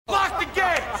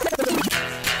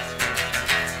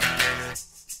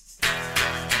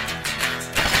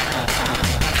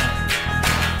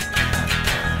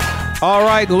All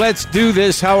right, let's do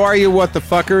this. How are you, what the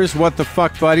fuckers, what the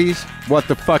fuck buddies, what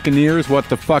the fucking ears, what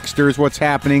the fucksters, what's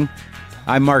happening?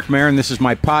 I'm Mark Maron. This is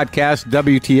my podcast,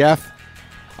 WTF.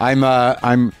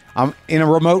 I'm in a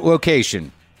remote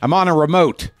location. I'm on a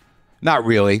remote. Not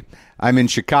really. I'm in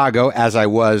Chicago, as I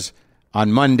was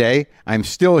on Monday. I'm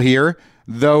still here,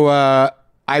 though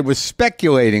I was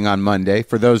speculating on Monday,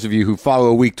 for those of you who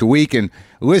follow week to week and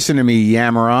listen to me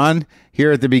yammer on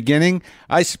here at the beginning.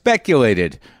 I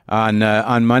speculated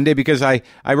on Monday because I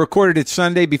recorded it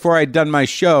Sunday before I'd done my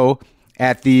show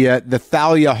at the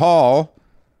Thalia Hall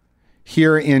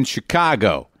here in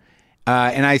Chicago.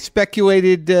 And I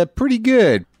speculated pretty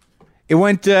good. It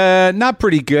went not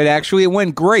pretty good, actually. It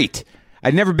went great.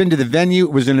 I'd never been to the venue.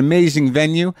 It was an amazing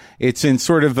venue. It's in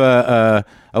sort of a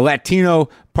Latino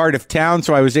part of town,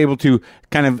 so I was able to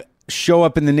kind of show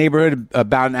up in the neighborhood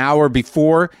about an hour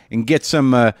before and get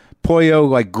some pollo,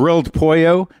 like grilled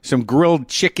pollo, some grilled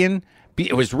chicken.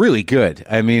 It was really good.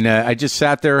 I mean, I just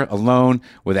sat there alone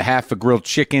with a half a grilled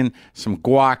chicken, some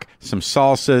guac, some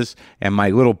salsas, and my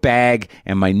little bag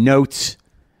and my notes,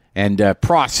 and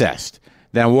processed.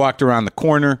 Then I walked around the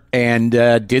corner and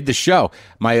did the show.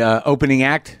 My opening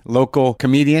act, local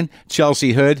comedian,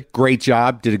 Chelsea Hood, great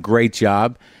job, did a great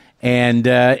job. And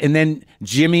then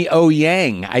Jimmy O.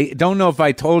 Yang. I don't know if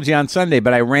I told you on Sunday,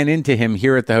 but I ran into him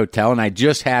here at the hotel, and I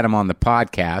just had him on the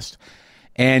podcast,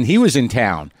 and he was in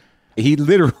town. He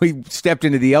literally stepped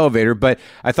into the elevator, but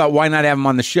I thought, why not have him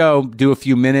on the show, do a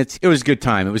few minutes? It was a good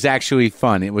time. It was actually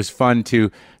fun. It was fun to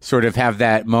sort of have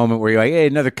that moment where you're like, hey,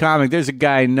 another comic, there's a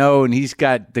guy I know, and he's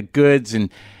got the goods.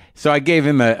 And so I gave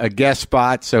him a guest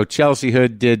spot. So Chelsea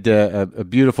Hood did a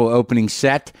beautiful opening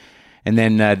set, and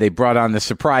then they brought on the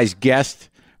surprise guest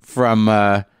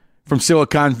from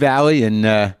Silicon Valley and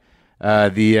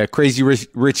the Crazy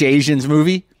Rich Asians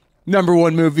movie,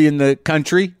 #1 movie in the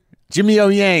country. Jimmy O.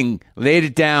 Yang laid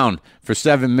it down for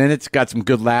 7 minutes, got some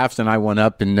good laughs, and I went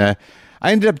up, and I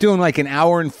ended up doing like an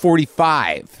hour and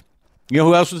 45. You know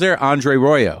who else was there? Andre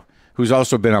Royo, who's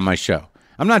also been on my show.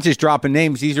 I'm not just dropping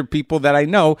names. These are people that I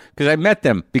know because I met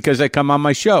them because they come on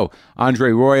my show.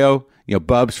 Andre Royo, you know,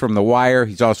 Bubs from The Wire.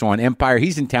 He's also on Empire.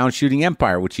 He's in town shooting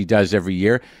Empire, which he does every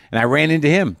year. And I ran into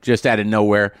him just out of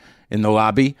nowhere in the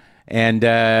lobby, and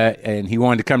he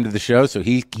wanted to come to the show, so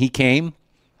he came.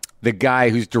 The guy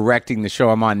who's directing the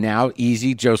show I'm on now,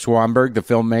 Easy, Joe Swanberg, the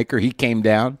filmmaker, he came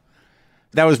down.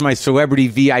 That was my celebrity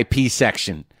VIP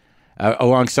section,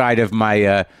 alongside of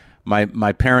my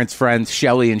my parents' friends,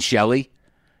 Shelly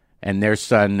and their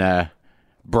son,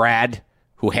 Brad,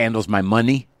 who handles my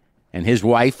money, and his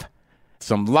wife.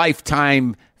 Some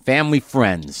lifetime family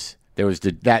friends. There was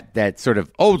that sort of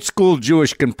old school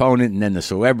Jewish component, and then the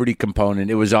celebrity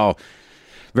component. It was all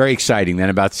very exciting. Then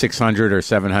about 600 or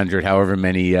 700, however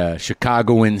many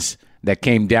Chicagoans that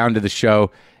came down to the show.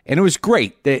 And it was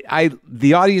great.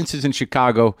 The audiences in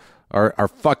Chicago are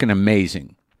fucking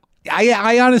amazing.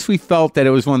 I honestly felt that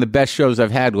it was one of the best shows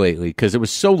I've had lately because it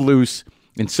was so loose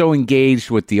and so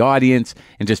engaged with the audience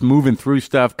and just moving through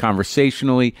stuff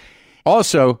conversationally.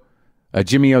 Also,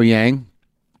 Jimmy O. Yang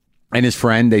and his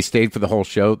friend, they stayed for the whole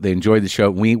show. They enjoyed the show.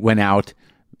 We went out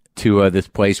to this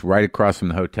place right across from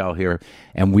the hotel here,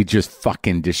 and we just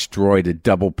fucking destroyed a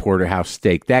double porterhouse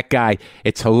steak. That guy,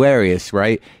 it's hilarious,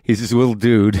 right? He's this little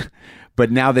dude,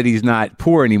 but now that he's not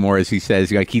poor anymore, as he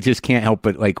says, like he just can't help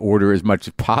but like order as much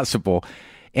as possible.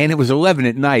 And it was 11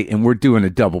 at night, and we're doing a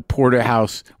double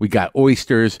porterhouse. We got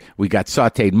oysters, we got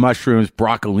sauteed mushrooms,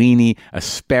 broccolini,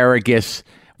 asparagus,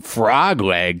 frog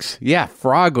legs. Yeah,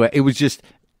 frog legs. It was just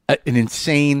an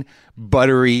insane,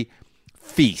 buttery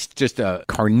feast, just a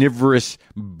carnivorous,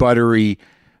 buttery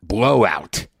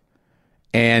blowout,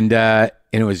 and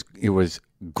it was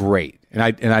great. And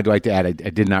I'd like to add, I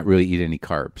did not really eat any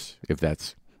carbs. Is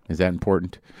that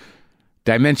important?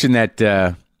 Did I mention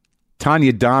that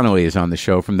Tanya Donnelly is on the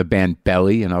show from the band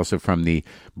Belly and also from the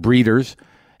Breeders?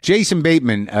 Jason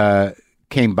Bateman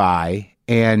came by,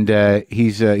 and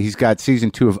he's got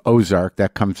season 2 of Ozark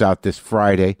that comes out this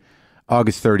Friday,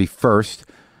 August 31st.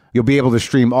 You'll be able to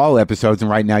stream all episodes,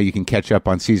 and right now you can catch up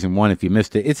on season 1 if you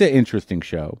missed it. It's an interesting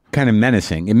show, kind of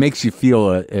menacing. It makes you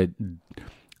feel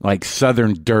like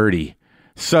Southern dirty,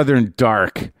 Southern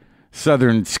dark,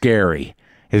 Southern scary.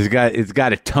 It's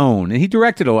got a tone, and he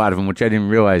directed a lot of them, which I didn't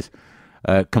realize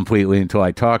completely until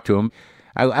I talked to him.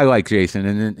 I like Jason,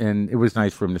 and it was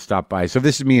nice for him to stop by. So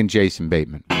this is me and Jason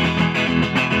Bateman.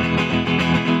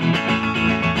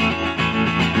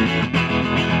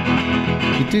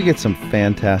 You do get some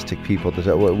fantastic people.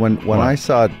 When I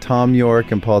saw Tom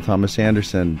York and Paul Thomas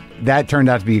Anderson, that turned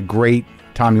out to be a great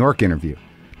Tom York interview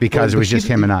because it was just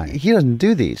him and I. He doesn't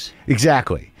do these.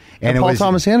 Exactly. And Paul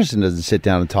Thomas Anderson doesn't sit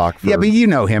down and talk for... Yeah, but you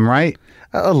know him, right?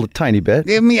 A tiny bit.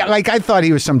 I mean, like, I thought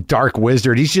he was some dark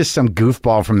wizard. He's just some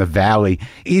goofball from the valley.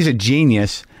 He's a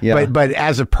genius. Yeah. But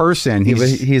as a person,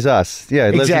 he's us. Yeah,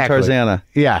 he lives in Tarzana.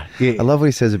 Yeah. I love what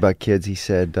he says about kids. He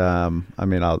said,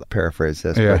 I'll paraphrase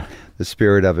this, but the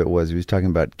spirit of it was, he was talking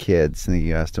about kids, and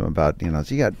you asked him about,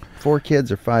 so you got 4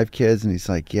 kids or 5 kids, and he's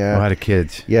like, yeah. A lot of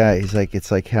kids. Yeah, he's like,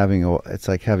 it's like having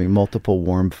multiple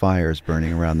warm fires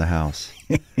burning around the house.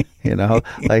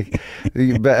 Like,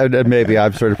 maybe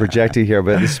I'm sort of projecting here,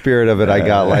 but the spirit of it, I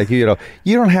got like, you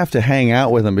don't have to hang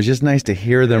out with them. It's just nice to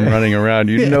hear them running around.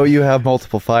 You have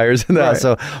multiple fires in the house,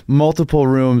 so multiple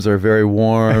rooms are very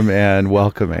warm and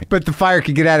welcoming. But the fire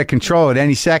could get out of control at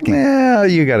any second. Yeah,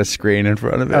 you got a screen in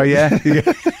front of it. Oh, yeah?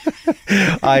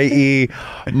 I.e.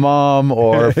 mom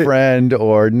or friend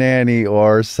or nanny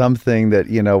or something that,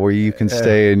 where you can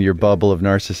stay in your bubble of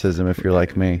narcissism if you're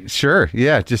like me. Sure,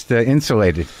 yeah, just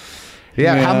insulated.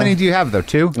 Yeah, how many do you have, though?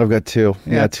 2? I've got 2.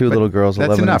 Yeah, 2 little girls,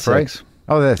 11 enough, and 6. Right?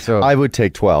 Oh, that's so... I would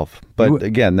take 12. But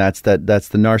again, that's the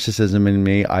narcissism in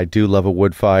me. I do love a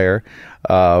wood fire.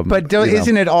 But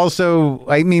isn't it also,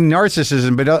 I mean,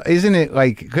 narcissism, but isn't it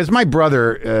like, because my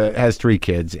brother has 3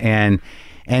 kids, and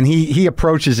he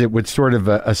approaches it with sort of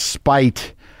a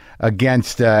spite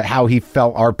against how he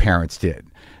felt our parents did.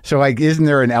 So, like, isn't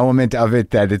there an element of it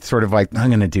that it's sort of like, I'm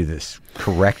going to do this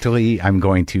correctly. I'm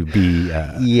going to be...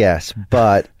 Yes,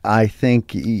 but I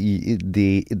think your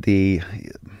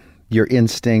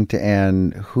instinct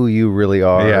and who you really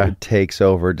are takes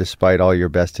over despite all your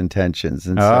best intentions.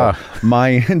 And so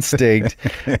my instinct,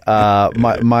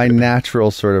 my natural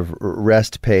sort of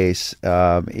rest pace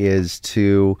is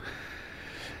to...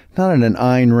 not in an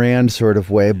Ayn Rand sort of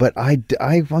way, but I'm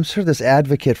sort of this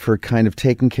advocate for kind of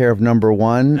taking care of number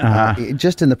one,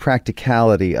 just in the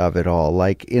practicality of it all.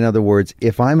 Like, in other words,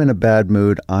 if I'm in a bad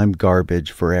mood, I'm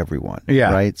garbage for everyone.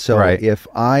 Yeah. Right. So if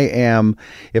I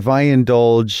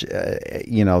indulge, the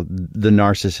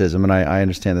narcissism, and I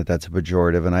understand that that's a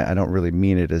pejorative, and I don't really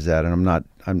mean it as that, and I'm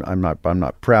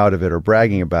not proud of it or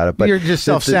bragging about it. But you're just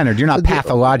self-centered. You're not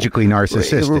pathologically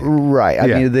narcissistic, right? I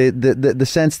mean, the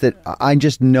sense that I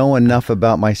just know enough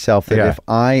about myself that if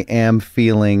I am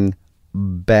feeling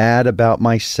bad about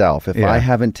myself, if I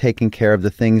haven't taken care of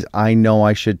the things I know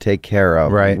I should take care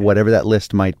of, whatever that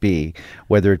list might be,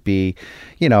 whether it be,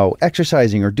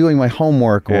 exercising or doing my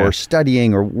homework or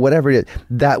studying or whatever it is,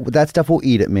 that stuff will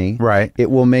eat at me. Right. It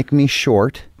will make me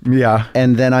short. Yeah.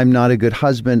 And then I'm not a good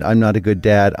husband, I'm not a good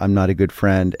dad, I'm not a good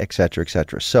friend, et cetera, et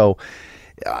cetera. So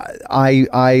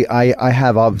I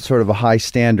have a sort of a high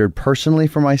standard personally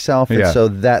for myself. And so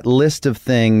that list of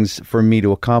things for me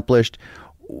to accomplish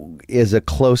is a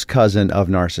close cousin of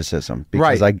narcissism,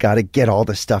 because I got to get all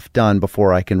the stuff done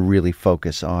before I can really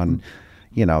focus on,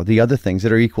 the other things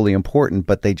that are equally important,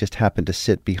 but they just happen to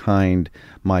sit behind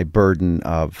my burden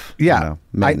of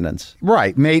maintenance.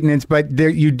 Maintenance. But there,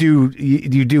 you do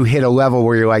hit a level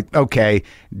where you're like, okay,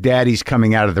 Daddy's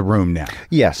coming out of the room now.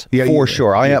 Yes, for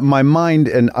sure. My mind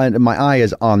and my eye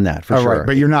is on that for sure. Right,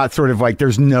 but you're not sort of like,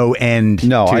 there's no end.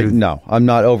 No, I'm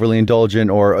not overly indulgent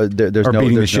or there's no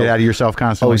beating the shit out of yourself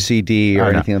constantly. OCD or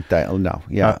anything like that. No,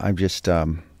 I'm just.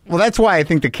 Well, that's why I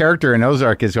think the character in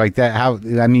Ozark is like that.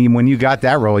 When you got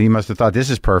that role, you must have thought, this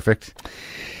is perfect.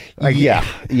 Yes,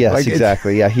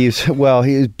 exactly. Yeah, he's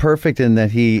perfect in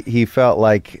that he felt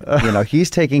like, he's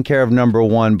taking care of number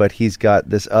one, but he's got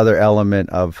this other element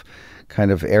of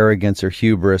kind of arrogance or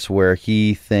hubris where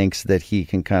he thinks that he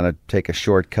can kind of take a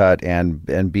shortcut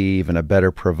and be even a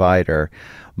better provider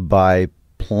by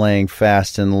playing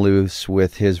fast and loose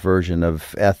with his version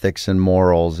of ethics and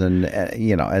morals, and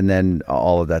and then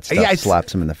all of that stuff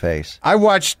slaps him in the face. I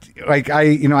watched, I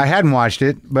hadn't watched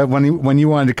it, but when you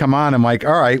wanted to come on, I'm like,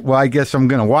 all right, well, I guess I'm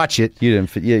going to watch it.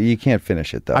 You can't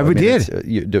finish it though. I did.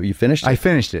 You finished it? I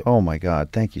finished it. Oh my God,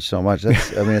 thank you so much.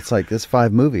 It's like it's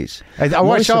 5 movies. I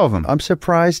watched all of them. I'm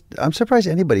surprised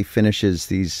anybody finishes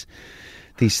these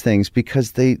things,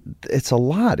 because it's a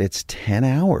lot. It's 10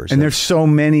 hours. And there's so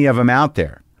many of them out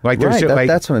there.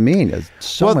 That's what I mean. There's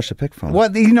so much to pick from.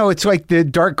 Well, it's like the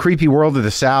dark, creepy world of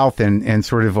the South, and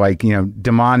sort of like,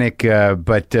 demonic,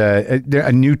 but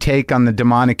a new take on the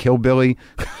demonic hillbilly.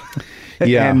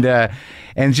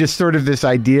 And just sort of this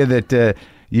idea that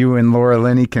you and Laura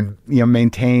Linney can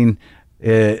maintain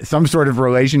some sort of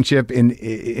relationship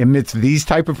amidst these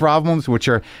type of problems, which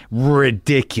are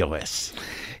ridiculous.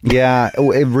 Yeah,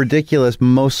 ridiculous,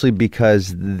 mostly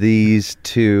because these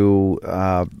two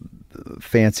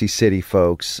fancy city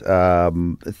folks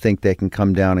think they can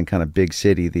come down and kind of big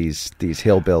city these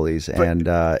hillbillies,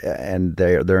 and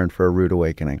they're in for a rude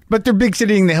awakening. But they're big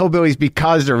citying the hillbillies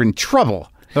because they're in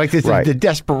trouble. Like this, Right. the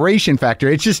desperation factor.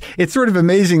 It's sort of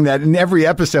amazing that in every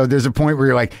episode there's a point where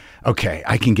you're like, okay,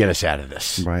 I can get us out of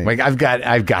this. Right. Like I've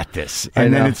got this.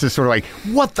 And then know. it's just sort of like,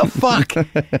 what the fuck?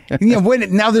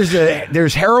 Now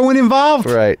there's heroin involved.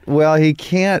 Right. Well, he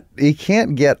can't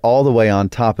get all the way on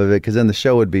top of it because then the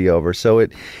show would be over. So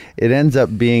it ends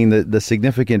up being the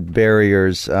significant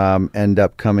barriers end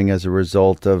up coming as a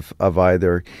result of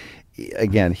either,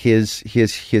 again, his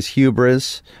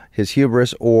hubris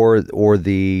or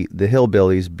the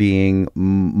hillbillies being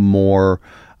more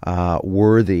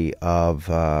worthy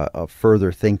of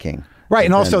further thinking. Right,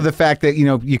 and also the fact that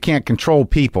you can't control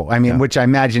people. I mean, which I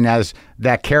imagine as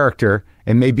that character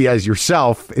and maybe as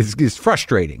yourself is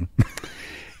frustrating.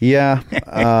 Yeah,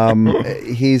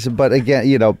 but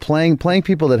again, playing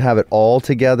people that have it all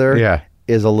together.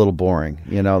 Is a little boring,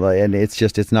 and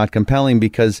it's not compelling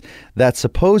because that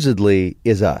supposedly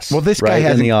is us. Well, this guy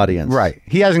hasn't, in the audience, right?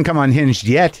 He hasn't come unhinged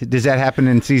yet. Does that happen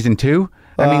in season 2?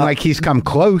 I mean, like he's come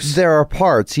close. There are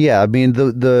parts, yeah. I mean,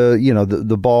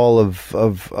 the ball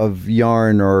of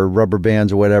yarn or rubber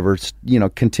bands or whatever,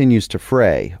 continues to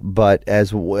fray. But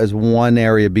as one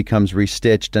area becomes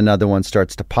restitched, another one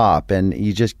starts to pop, and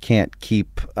you just can't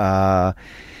keep.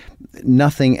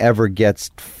 Nothing ever gets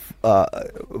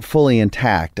fully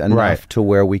intact enough to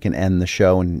where we can end the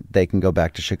show and they can go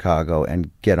back to Chicago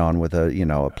and get on with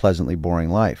a pleasantly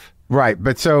boring life. Right,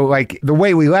 but so like the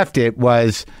way we left it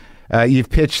was. You've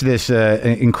pitched this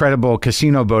incredible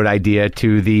casino boat idea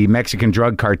to the Mexican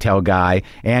drug cartel guy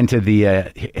and to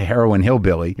the heroin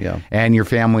hillbilly, and your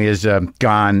family has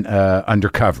gone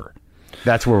undercover.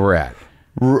 That's where we're at.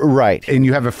 Right. And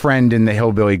you have a friend in the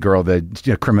hillbilly girl,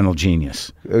 the criminal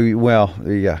genius. Well,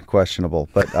 yeah, questionable,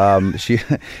 but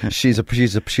she's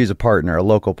a partner, a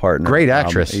local partner. Great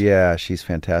actress. Yeah, she's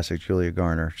fantastic. Julia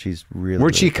Garner. She's really.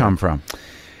 Where'd she come from?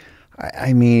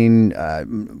 I mean,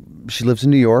 she lives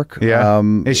in New York. Yeah.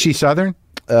 Is she Southern?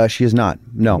 She is not.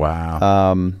 No.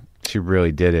 Wow. She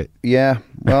really did it. Yeah.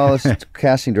 Well, this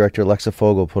casting director, Alexa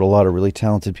Fogel, put a lot of really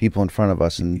talented people in front of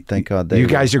us, and thank God you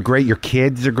guys are great. Your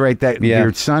kids are great.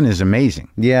 Your son is amazing.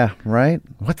 Yeah. Right.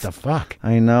 What the fuck?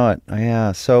 I know it.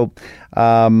 Yeah. So,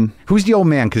 who's the old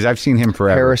man? Because I've seen him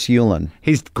forever. Harris Yulin.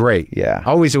 He's great. Yeah.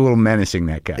 Always a little menacing,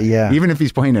 that guy. Yeah. Even if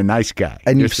he's playing a nice guy.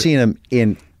 And you've seen him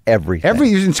in everything.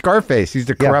 He's in Scarface. He's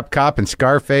the corrupt cop in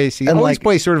Scarface. He always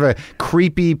plays sort of a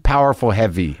creepy, powerful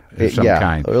heavy of some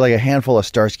kind. Or like a handful of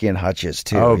Starsky and Hutch's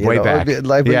too. Oh, way back.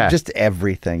 Just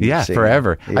everything. Yeah,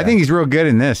 forever. Yeah. I think he's real good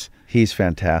in this. He's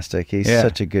fantastic. He's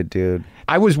such a good dude.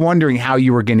 I was wondering how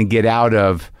you were going to get out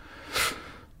of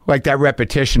like that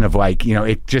repetition of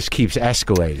it just keeps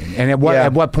escalating. And at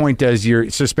what point does your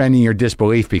suspending your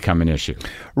disbelief become an issue?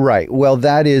 Right. Well,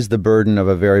 that is the burden of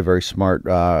a very, very smart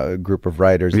group of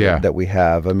writers that we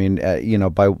have. I mean,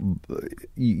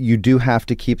 you do have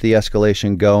to keep the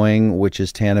escalation going, which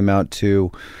is tantamount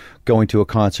to going to a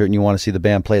concert and you want to see the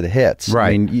band play the hits.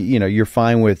 Right. I mean, you're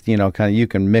fine with, kind of, you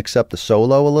can mix up the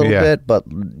solo a little bit, but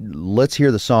let's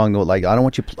hear the song. Like, I don't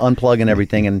want you unplugging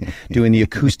everything and doing the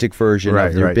acoustic version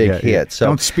of your big hit. Yeah. So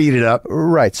don't speed it up.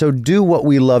 Right. So do what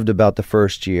we loved about the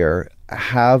first year.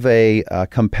 Have a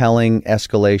compelling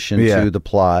escalation to the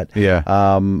plot. Yeah.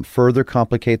 Further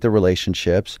complicate the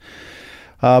relationships.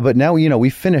 But now, we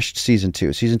finished season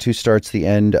 2. Season 2 starts the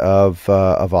end of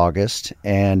August.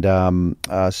 And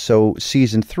so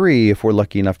season 3, if we're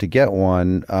lucky enough to get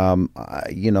one,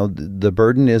 the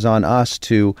burden is on us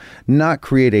to not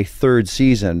create a third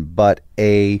season, but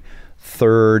a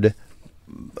third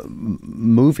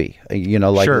movie.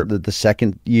 The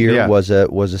second year was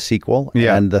a sequel,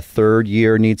 and the third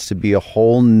year needs to be a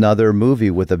whole nother movie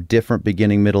with a different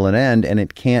beginning, middle, and end, and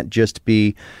it can't just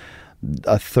be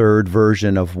a third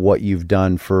version of what you've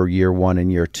done for year 1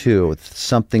 and year 2.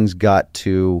 Something's got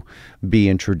to be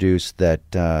introduced that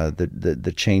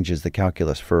changes the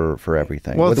calculus for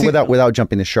everything. Well, without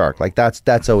jumping the shark. Like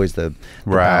that's always the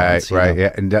balance, right.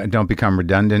 Yeah, and don't become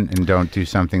redundant and don't do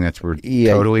something that's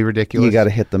totally ridiculous. You got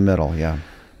to hit the middle. Yeah,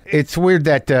 it's weird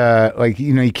that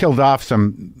you killed off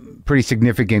some pretty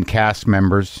significant cast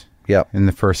members. Yep. In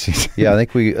the first season. Yeah, I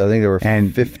think there were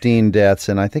 15 deaths,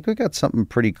 and I think we got something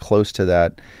pretty close to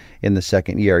that in the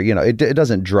second year. It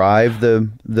doesn't drive the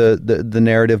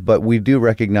narrative, but we do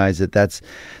recognize that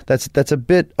that's a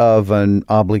bit of an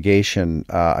obligation.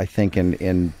 I think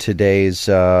in today's.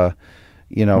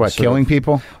 Killing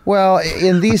people? Well,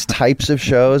 in these types of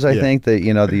shows, I think that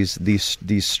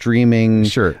these streaming,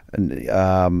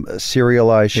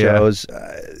 serialized shows.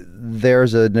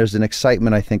 There's an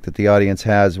excitement, I think, that the audience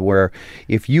has where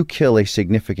if you kill a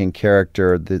significant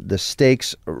character, the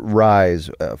stakes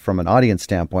rise from an audience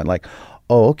standpoint. Like,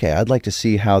 oh, okay, I'd like to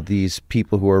see how these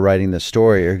people who are writing the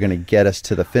story are going to get us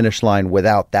to the finish line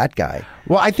without that guy.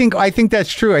 Well, I think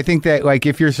that's true. I think that, like,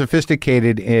 if you're a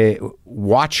sophisticated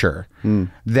watcher,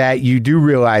 that you do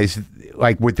realize,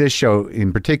 like with this show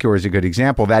in particular is a good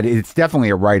example, that it's definitely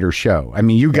a writer show. I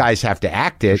mean, you guys have to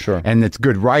act it, sure, and it's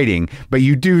good writing, but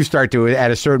you do start to,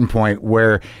 at a certain point,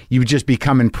 where you just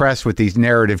become impressed with these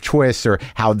narrative twists, or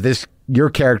how your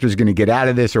character is going to get out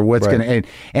of this, or what's going to,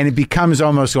 and it becomes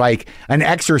almost like an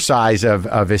exercise of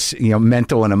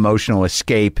mental and emotional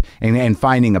escape, and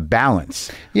finding a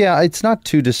balance. Yeah, it's not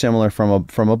too dissimilar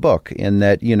from a book in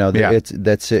that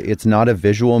it's not a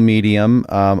visual medium.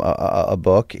 A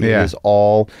book is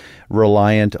all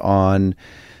reliant on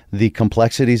the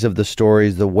complexities of the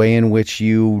stories, the way in which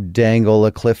you dangle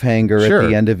a cliffhanger at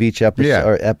the end of each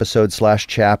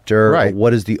episode/chapter. Right.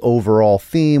 What is the overall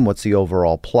theme? What's the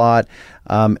overall plot?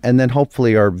 And then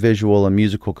hopefully our visual and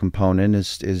musical component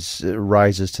is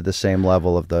rises to the same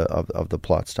level of the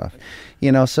plot stuff.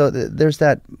 So there's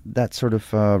that sort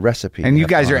of recipe. And you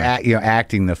guys are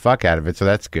acting the fuck out of it, so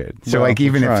that's good. So like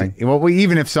even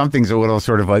if something's a little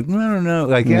sort of like, I don't know,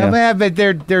 like but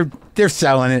they're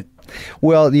selling it.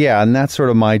 Well, yeah, and that's sort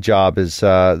of my job is,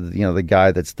 the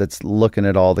guy that's looking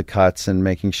at all the cuts and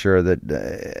making sure that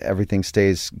everything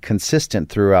stays consistent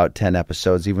throughout 10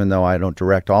 episodes, even though I don't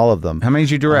direct all of them. How many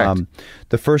did you direct?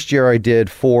 The first year I did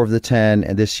 4 of the 10,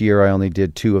 and this year I only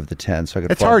did 2 of the 10. So I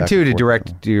could. It's hard too to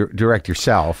direct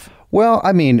yourself. Well,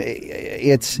 I mean,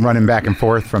 it's running back and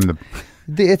forth from the.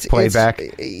 Playback.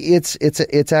 It's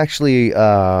actually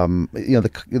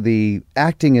the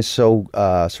acting is so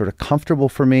sort of comfortable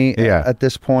for me at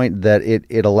this point that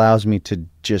it allows me to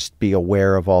just be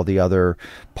aware of all the other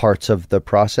parts of the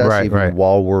process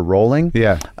while we're rolling.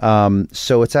 Yeah.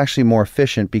 So it's actually more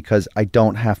efficient because I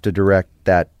don't have to direct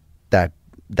that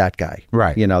guy.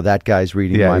 Right. That guy's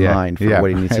reading my mind for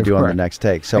what he needs to do on the next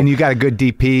take. So, and you got a good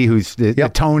DP who's the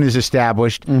tone is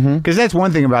established. Because that's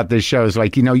one thing about this show is,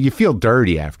 like, you feel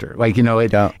dirty after. Like, it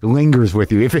lingers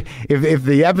with you. If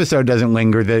the episode doesn't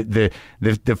linger, the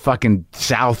fucking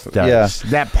South does.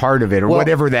 That part of it, or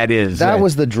whatever that is. That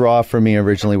was the draw for me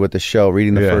originally with the show,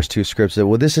 reading the first 2 scripts. That,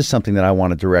 this is something that I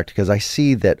want to direct, because I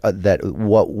see that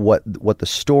what the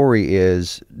story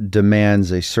is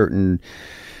demands a certain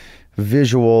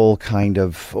visual kind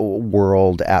of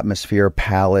world, atmosphere,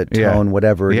 palette, tone,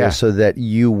 whatever it is, so that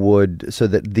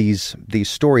these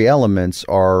story elements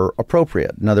are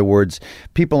appropriate. In other words,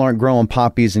 people aren't growing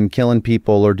poppies and killing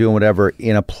people or doing whatever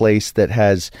in a place that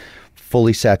has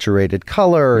fully saturated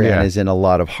color and is in a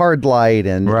lot of hard light,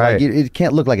 and it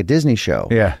can't look like a Disney show.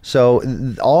 Yeah. So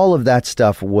all of that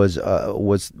stuff was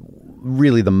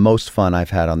really the most fun I've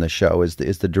had on the show is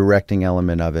the directing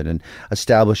element of it, and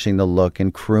establishing the look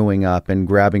and crewing up and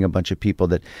grabbing a bunch of people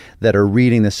that are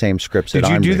reading the same scripts. Did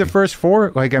you do the first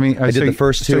 4? Like, I mean, I did the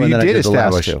first 2, and then I did the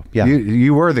last 2. Yeah,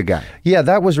 you were the guy. Yeah,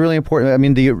 that was really important. I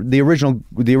mean, the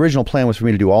original plan was for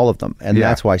me to do all of them, and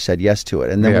that's why I said yes to it.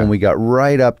 And then when we got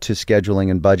right up to scheduling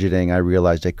and budgeting, I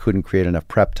realized I couldn't create enough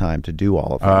prep time to do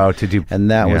all of them. And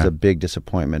that was a big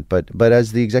disappointment. But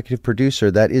as the executive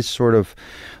producer, that is sort of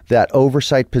that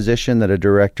oversight position that a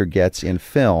director gets in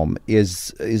film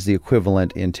is the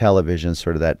equivalent in television,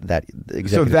 sort of that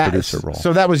executive producer role.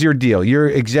 So that was your deal. You're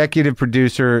executive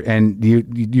producer, and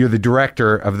you're the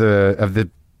director of the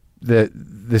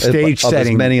stage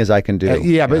setting. As many as I can do.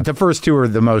 But the first 2 are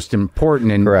the most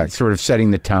important in sort of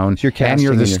setting the tone. So and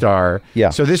you're the star.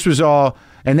 Yeah. So this was all,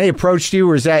 and they approached you,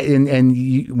 or is that,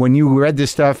 when you read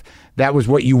this stuff, that was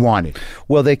what you wanted?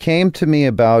 Well, they came to me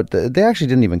they actually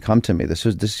didn't even come to me.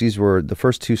 These were the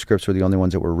first 2 scripts were the only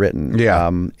ones that were written. Yeah.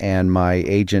 And my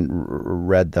agent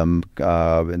read them,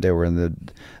 and they were in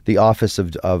the office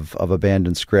of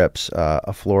abandoned scripts,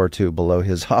 a floor or 2 below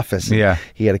his office. And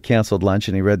he had a canceled lunch,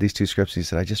 and he read these 2 scripts. And he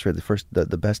said, "I just read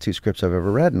the best 2 scripts I've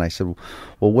ever read." And I said,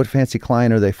 "Well, what fancy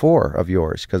client are they for of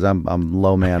yours?" Because I'm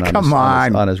low man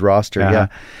on his roster. Yeah.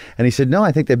 And he said, "No,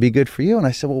 I think they'd be good for you." And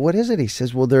I said, "Well, what is it?" He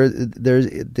says, "Well,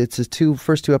 it's the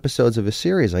first 2 episodes of a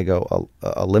series." I go,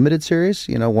 a limited series,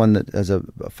 one that has a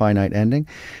finite ending?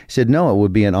 He said, "No, it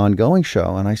would be an ongoing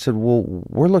show." And I said, "Well,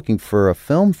 we're looking for a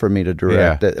film for me to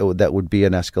direct that would be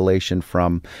an escalation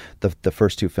from the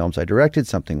first 2 films I directed,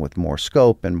 something with more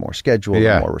scope and more schedule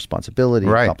and more responsibility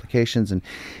and complications." And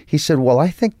he said, "Well, I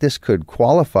think this could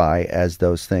qualify as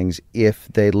those things if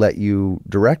they let you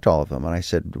direct all of them." And I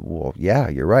said, "Well, yeah,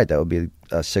 you're right. That would be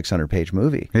a 600-page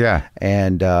movie." Yeah.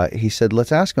 And he said,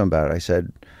 "Let's ask him about it." I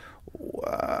said,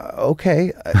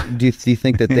 okay. Do you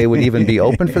think that they would even be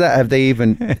open for that? Have they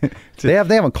even? They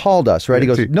haven't called us, right? He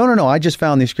goes, no. I just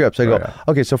found these scripts. I go,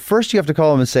 okay. So first you have to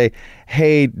call him and say,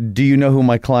 hey, do you know who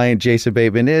my client Jason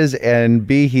Bateman is? And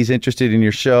B, he's interested in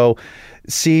your show.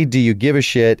 C, do you give a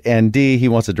shit? And D, he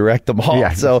wants to direct them all.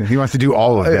 Yeah, so he wants to do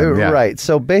all of them. Yeah. Right.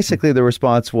 So basically the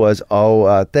response was,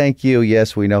 thank you.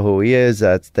 Yes, we know who he is.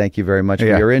 Thank you very much for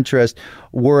your interest.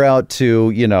 We're out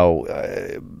to,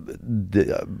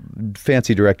 the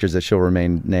fancy directors that shall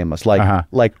remain nameless,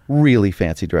 like really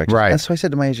fancy directors. Right. And so I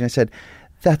said to my agent, I said,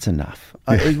 that's enough.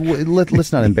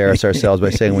 Let's not embarrass ourselves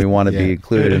by saying we want to be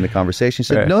included in the conversation. He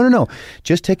said, no.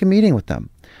 Just take a meeting with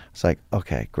them. It's like,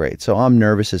 okay, great. So I'm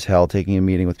nervous as hell taking a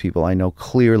meeting with people I know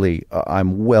clearly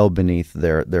I'm well beneath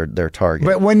their target.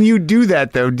 But when you do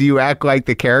that, though, do you act like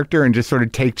the character and just sort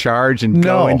of take charge and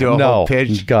go into a whole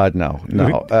pitch? God, no.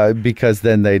 Because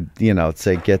then they'd,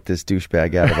 say, get this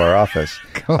douchebag out of our office.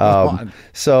 Come on.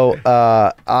 So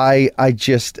I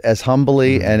just, as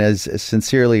humbly and as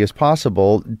sincerely as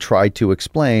possible, tried to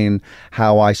explain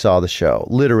how I saw the show.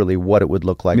 Literally what it would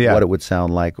look like, what it would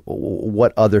sound like,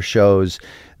 what other shows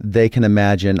they can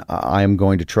imagine I'm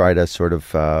going to try to sort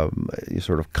of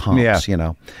comps,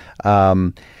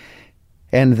 and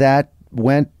that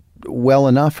went well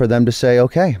enough for them to say,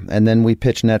 okay. And then we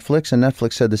pitched Netflix, and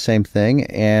Netflix said the same thing,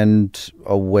 and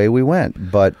away we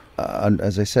went. But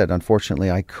as I said,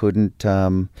 unfortunately, I couldn't.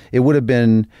 It would have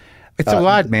been. It's a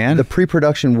lot, man. The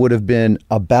pre-production would have been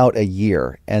about a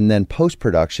year, and then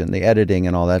post-production, the editing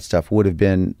and all that stuff would have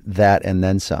been that and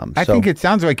then some. I think it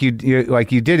sounds like you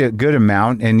did a good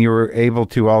amount, and you were able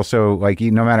to also,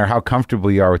 no matter how comfortable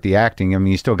you are with the acting, I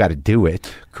mean, you still got to do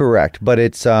it. Correct, but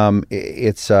it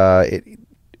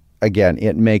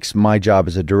makes my job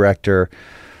as a director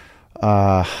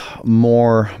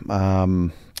more.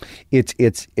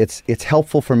 It's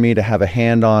helpful for me to have a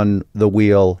hand on the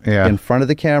wheel in front of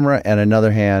the camera and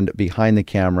another hand behind the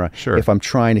camera if I'm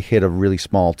trying to hit a really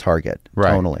small target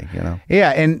tonally,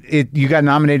 Yeah, and you got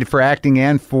nominated for acting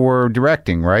and for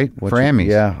directing, right? For Emmys.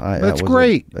 Yeah. That's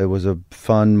great. It was a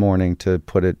fun morning, to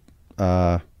put it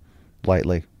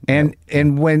lightly. And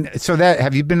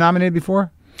have you been nominated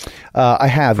before? I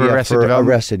have, for Arrested Development?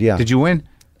 Arrested, yeah. Did you win?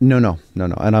 No.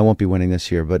 And I won't be winning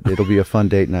this year, but it'll be a fun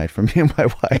date night for me and my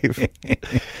wife.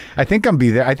 I think I'll be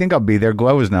there.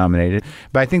 Glow is nominated,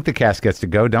 but I think the cast gets to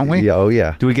go, don't we? Yeah, oh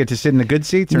yeah. Do we get to sit in the good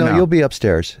seats or no? No, you'll be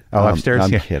upstairs. Oh, upstairs?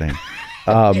 I'm kidding.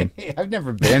 I've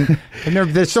never been.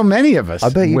 There's so many of us. I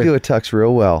bet you do a tux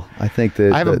real well. I think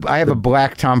that I have a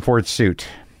black Tom Ford suit.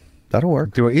 That'll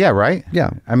work. Yeah, right?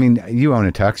 Yeah. I mean, you own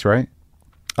a tux, right?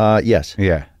 Yes.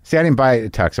 Yeah. See, I didn't buy a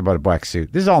tux. I bought a black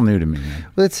suit. This is all new to me, man.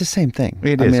 Well, it's the same thing.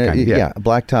 It is kind of, a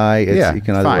black tie. You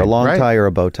can either wear a long tie or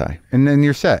a bow tie. And then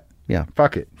you're set. Yeah.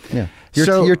 Fuck it. Yeah.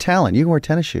 Your talent. You can wear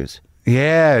tennis shoes.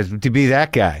 Yeah, to be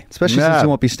that guy. Especially since you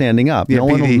won't be standing up. Yeah, no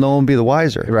one will be the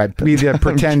wiser. Right. Be the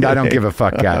pretend I don't give a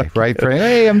fuck guy. Right?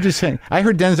 Hey, I'm just saying. I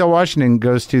heard Denzel Washington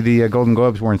goes to the Golden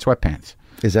Globes wearing sweatpants.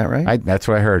 Is that right? That's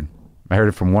what I heard. I heard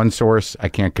it from one source. I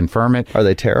can't confirm it. Are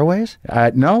they tearaways?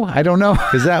 No, I don't know.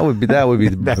 Because that would be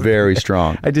very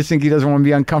strong. I just think he doesn't want to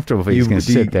be uncomfortable if he's going to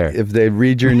sit there. If they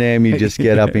read your name, you just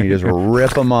get up and you just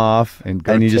rip them off,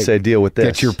 and you just say, "Deal with this.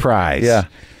 Get your prize." Yeah.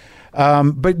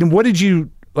 But what did you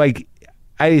like?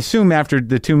 I assume after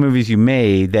the two movies you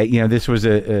made that this was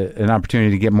an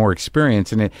opportunity to get more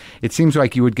experience, and it seems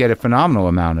like you would get a phenomenal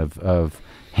amount of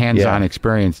hands-on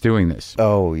experience doing this.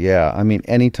 Oh, yeah. I mean,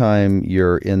 anytime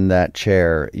you're in that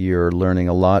chair, you're learning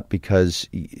a lot, because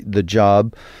the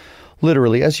job,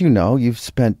 literally, as you know, you've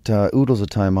spent oodles of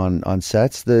time on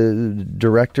sets. The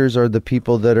directors are the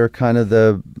people that are kind of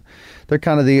the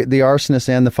arsonist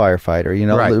and the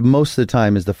firefighter. Right. Most of the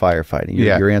time is the firefighting.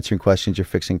 You're answering questions, you're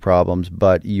fixing problems,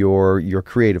 but your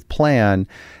creative plan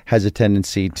has a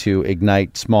tendency to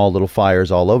ignite small little fires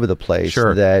all over the place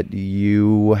that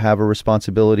you have a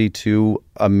responsibility to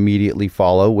immediately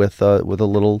follow with a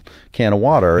little can of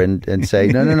water and say,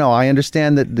 no, I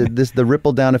understand that the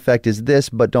ripple down effect is this,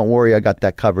 but don't worry, I got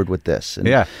that covered with this. And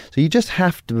so you just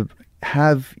have to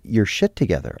have your shit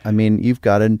together. I mean, you've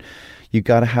got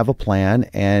to have a plan,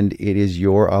 and it is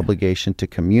your obligation to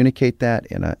communicate that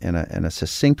in a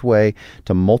succinct way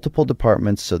to multiple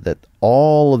departments, so that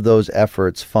all of those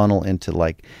efforts funnel into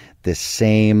this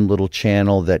same little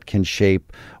channel that can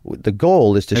shape. The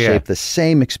goal is to shape the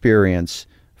same experience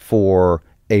for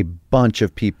a bunch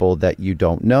of people that you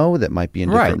don't know, that might be in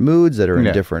different moods, that are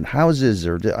in different houses,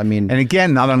 and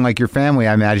again, not unlike your family,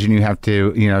 I imagine you have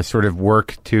to sort of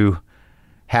work to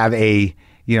have to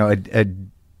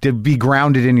be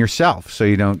grounded in yourself, so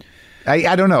you don't.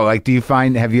 I don't know. Do you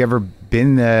find? Have you ever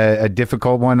been a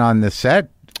difficult one on the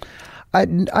set?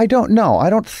 I don't know. I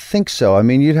don't think so. I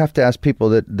mean, you'd have to ask people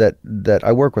that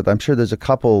I work with. I'm sure there's a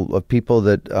couple of people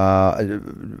that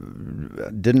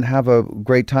didn't have a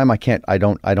great time. I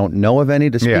don't know of any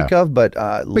to speak of. But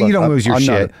look, you don't lose your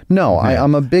shit.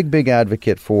 I'm a big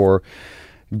advocate for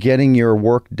getting your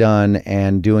work done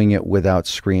and doing it without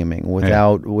screaming,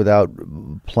 without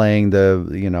playing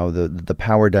the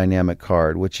power dynamic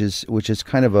card, which is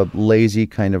kind of a lazy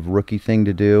kind of rookie thing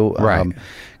to do. Right.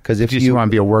 Because if you want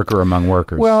to be a worker among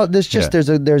workers. Well, there's just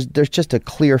a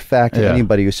clear fact to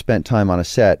anybody who spent time on a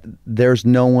set. There's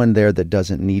no one there that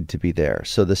doesn't need to be there.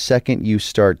 So the second you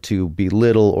start to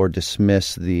belittle or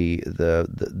dismiss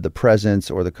the presence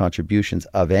or the contributions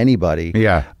of anybody,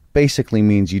 basically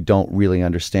means you don't really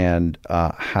understand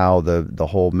how the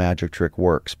whole magic trick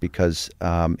works. Because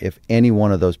if any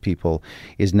one of those people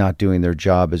is not doing their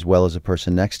job as well as the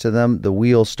person next to them, the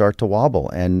wheels start to wobble,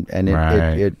 and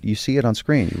it you see it on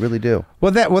screen. You really do.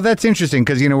 Well, that's interesting,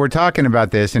 because we're talking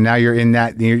about this, and now you're in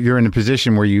a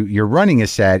position where you're running a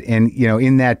set, and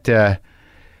in that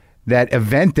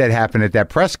event that happened at that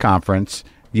press conference,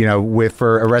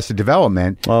 for Arrested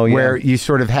Development, where you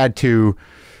sort of had to,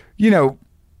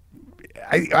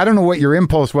 I don't know what your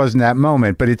impulse was in that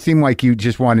moment, but it seemed like you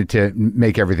just wanted to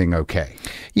make everything okay.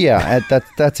 Yeah,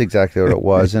 that's exactly what it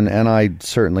was, and I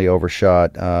certainly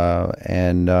overshot.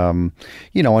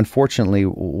 Unfortunately,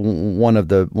 one of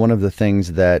the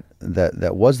things that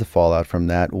was the fallout from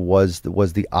that was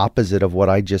the opposite of what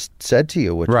I just said to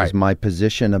you, which was my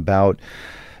position about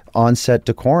on-set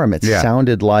decorum. It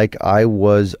sounded like I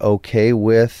was okay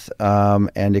with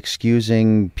and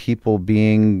excusing people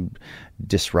being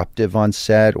disruptive on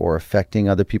set or affecting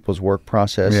other people's work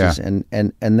processes, and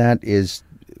that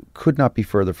could not be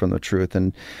further from the truth.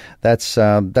 And that's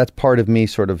part of me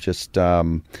sort of just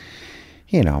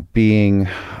being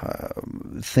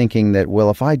thinking that, well,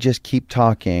 if I just keep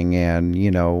talking and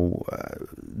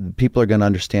people are going to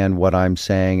understand what I'm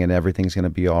saying and everything's going to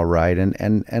be all right,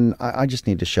 and I just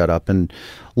need to shut up and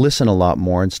listen a lot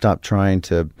more and stop trying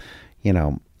to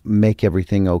make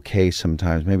everything okay.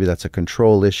 Sometimes maybe that's a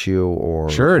control issue, or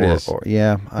sure it is. Well,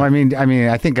 I mean,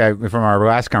 I think from our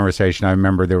last conversation, I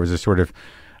remember there was a sort of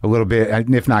a little bit,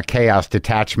 if not chaos,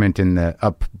 detachment in the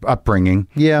upbringing.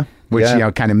 Yeah. Which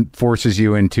kind of forces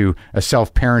you into a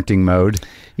self-parenting mode.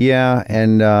 Yeah,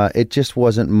 and it just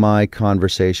wasn't my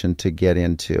conversation to get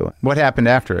into. What happened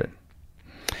after it?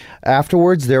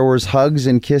 Afterwards, there was hugs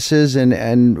and kisses,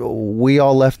 and we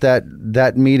all left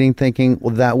that meeting thinking,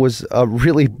 well, that was a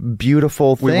really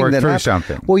beautiful thing. We worked that through happened.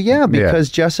 something. Well, yeah,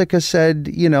 because Jessica said,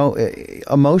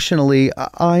 emotionally,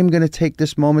 I'm going to take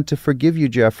this moment to forgive you,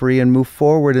 Jeffrey, and move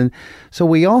forward. And so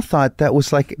we all thought that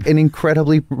was like an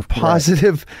incredibly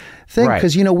positive thing,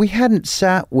 because, we hadn't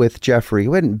sat with Jeffrey,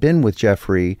 we hadn't been with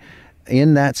Jeffrey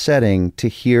in that setting to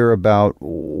hear about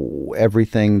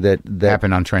everything that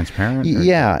happened on Transparent.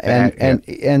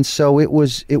 And so it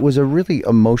was a really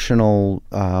emotional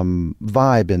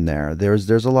vibe in there.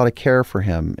 There's a lot of care for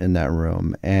him in that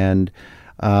room, and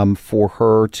for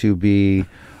her to be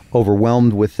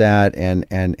overwhelmed with that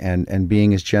and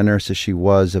being as generous as she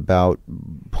was about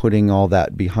putting all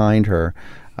that behind her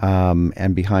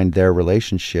and behind their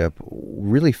relationship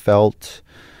really felt,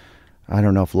 I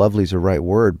don't know if lovely's the right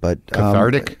word, but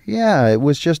cathartic. It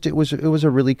was a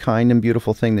really kind and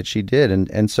beautiful thing that she did,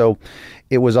 and so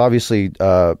it was obviously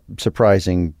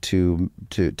surprising to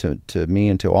me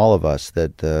and to all of us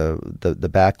that the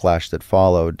backlash that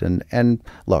followed. And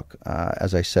look,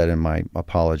 as I said in my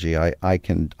apology, I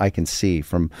can see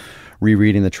from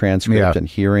rereading the transcript and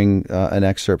hearing an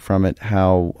excerpt from it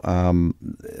how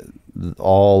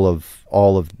all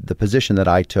of the position that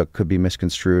I took could be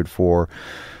misconstrued for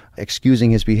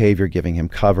excusing his behavior, giving him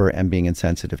cover, and being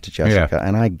insensitive to Jessica.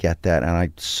 And I get that, and I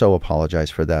so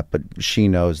apologize for that. But she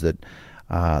knows that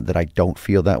I don't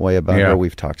feel that way about her.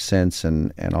 We've talked since,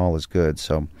 and all is good.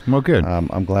 So, well, good.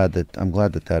 I'm glad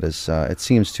that is. It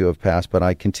seems to have passed, but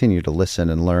I continue to listen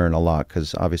and learn a lot,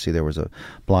 because obviously there was a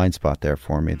blind spot there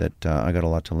for me that I got a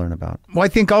lot to learn about. Well, I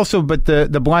think also, but the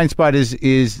blind spot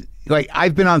is. Like,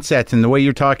 I've been on sets, and the way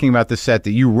you're talking about the set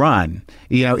that you run,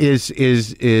 is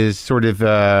sort of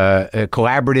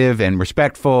collaborative and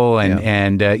respectful,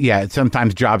 and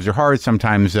sometimes jobs are hard,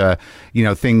 sometimes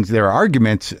things, there are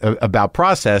arguments about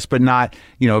process, but not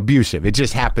abusive. It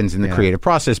just happens in the creative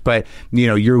process. But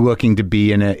you're looking to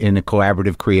be in a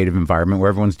collaborative, creative environment where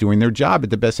everyone's doing their job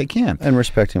at the best they can and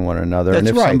respecting one another. That's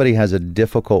and if somebody has a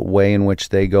difficult way in which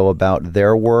they go about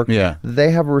their work,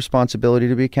 they have a responsibility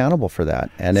to be accountable for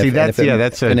that. And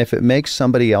if it makes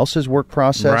somebody else's work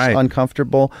process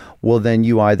uncomfortable, well, then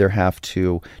you either have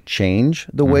to change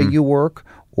the way you work,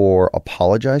 or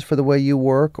apologize for the way you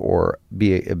work, or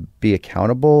be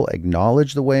accountable,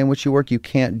 acknowledge the way in which you work. You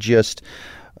can't just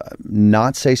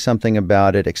not say something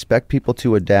about it, expect people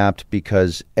to adapt,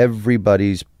 because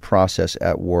everybody's process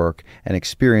at work and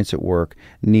experience at work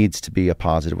needs to be a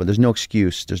positive one. There's no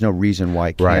excuse. There's no reason why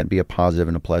it can't be a positive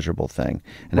and a pleasurable thing.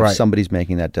 And if somebody's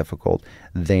making that difficult,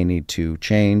 they need to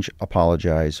change,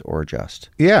 apologize, or adjust.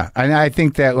 Yeah, and I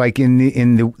think that like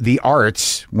in the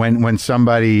arts, when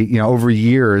somebody, over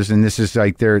years, and this is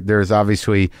like there's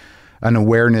obviously an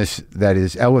awareness that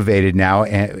is elevated now,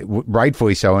 and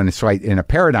rightfully so, and it's right in a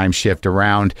paradigm shift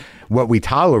around what we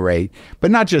tolerate, but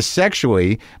not just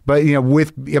sexually, but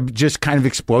with just kind of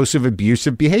explosive,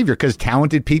 abusive behavior. Because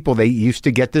talented people, they used to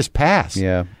get this pass,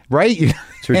 right?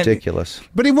 It's ridiculous.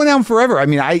 But it went on forever. I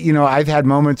mean, I've had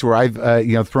moments where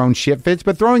I've thrown shit fits,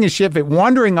 but throwing a shit fit,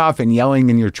 wandering off and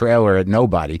yelling in your trailer at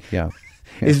nobody,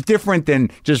 is different than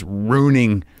just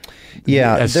ruining.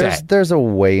 Yeah, there's a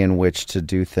way in which to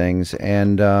do things,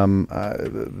 and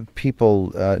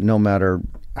people, no matter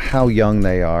how young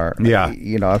they are,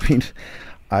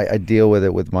 I deal with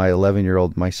it with my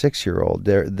 11-year-old, my 6-year-old.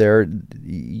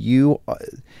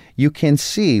 You can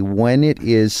see when it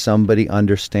is somebody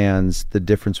understands the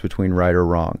difference between right or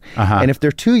wrong. And if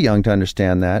they're too young to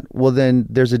understand that, well, then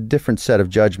there's a different set of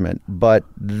judgment. But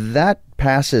that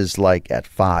passes like at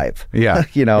 5. Yeah.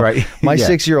 My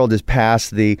 6-year-old is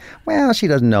past the, she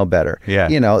doesn't know better. Yeah.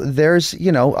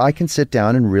 I can sit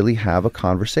down and really have a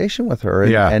conversation with her.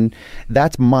 And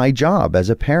that's my job as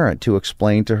a parent, to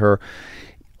explain to her,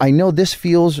 I know this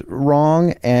feels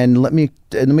wrong, and let me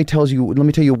tell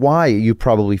you why you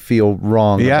probably feel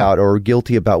wrong about or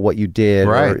guilty about what you did,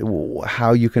 or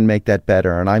how you can make that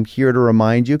better. And I'm here to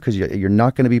remind you, because you're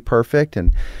not going to be perfect,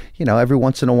 and every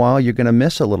once in a while you're going to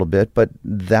miss a little bit, but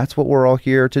that's what we're all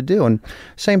here to do. And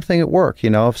same thing at work.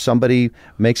 If somebody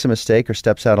makes a mistake or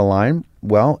steps out of line,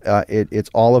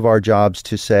 it's all of our jobs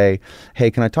to say,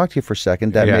 hey, can I talk to you for a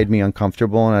second? That made me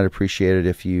uncomfortable, and I'd appreciate it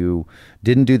if you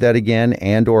didn't do that again,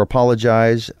 and or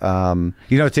apologize.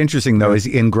 It's interesting, though, is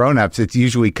in grown-ups, it's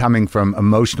usually coming from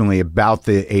emotionally about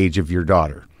the age of your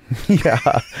daughter.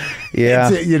 Yeah.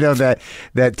 It's,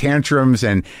 that tantrums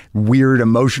and weird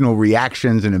emotional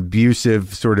reactions and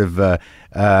abusive sort of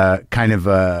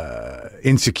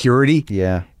insecurity.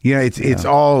 Yeah. It's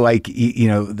all like,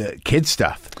 the kid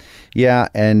stuff. Yeah,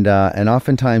 and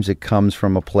oftentimes it comes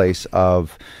from a place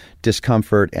of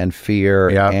discomfort and fear.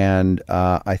 Yeah. And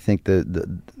I think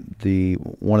the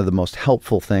one of the most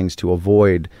helpful things to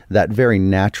avoid that very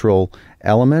natural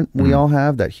element we all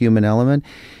have, that human element,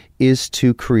 is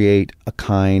to create a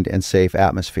kind and safe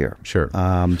atmosphere. Sure.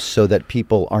 So that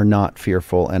people are not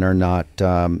fearful and are not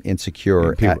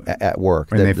insecure at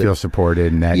work. And they feel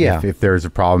supported, and that if there's a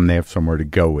problem, they have somewhere to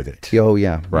go with it. Oh,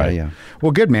 yeah. Right. Yeah.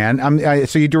 Well, good, man.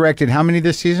 So you directed how many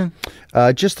this season?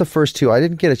 Just the first 2. I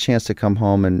didn't get a chance to come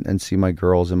home and see my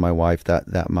girls and my wife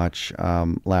that much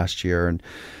last year. And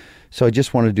so I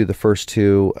just wanted to do the first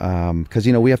 2 because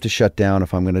we have to shut down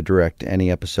if I'm going to direct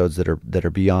any episodes that are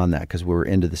beyond that, because we're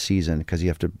into the season, because you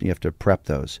have to prep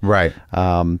those. Right.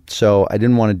 So I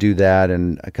didn't want to do that,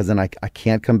 and because then I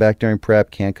can't come back during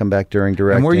prep, can't come back during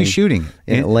directing. And where are you shooting?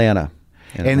 In Atlanta.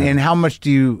 And how much do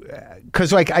you?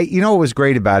 Because what was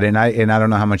great about it, and I don't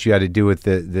know how much you had to do with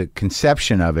the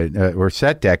conception of it or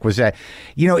set deck, was that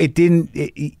it didn't.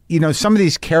 Some of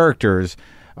these characters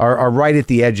are right at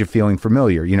the edge of feeling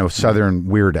familiar, Southern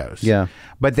weirdos. Yeah.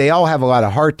 But they all have a lot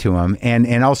of heart to them,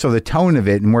 and also the tone of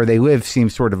it and where they live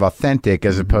seems sort of authentic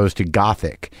as opposed to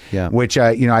gothic, which,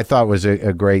 I thought was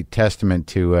a great testament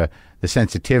to the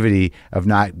sensitivity of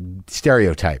not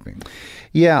stereotyping.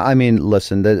 Yeah, I mean,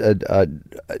 listen,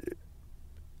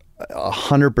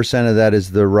 100% of that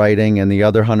is the writing, and the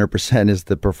other 100% is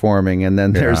the performing, and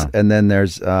then there's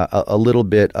a little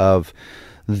bit of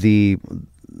the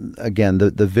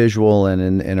visual,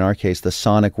 and in our case, the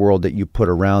sonic world that you put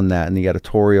around that, and the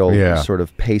editorial sort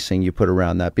of pacing you put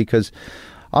around that, because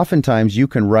oftentimes you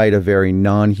can write a very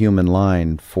non-human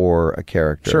line for a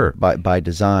character by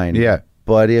design. Yeah.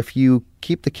 But if you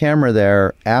keep the camera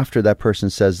there after that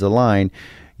person says the line,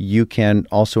 you can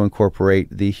also incorporate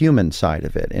the human side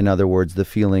of it. In other words, the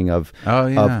feeling of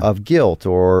guilt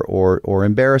or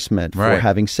embarrassment for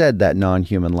having said that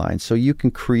non-human line. So you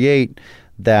can create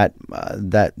that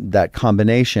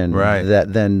combination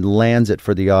that then lands it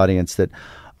for the audience that,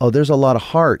 there's a lot of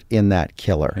heart in that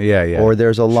killer. Yeah. Or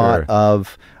there's a lot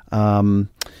of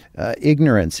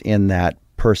ignorance in that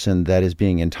person that is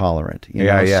being intolerant.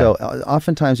 Yeah. So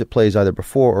oftentimes it plays either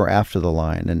before or after the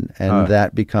line, and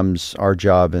that becomes our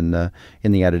job in the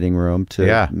editing room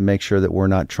to make sure that we're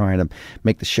not trying to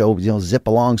make the show zip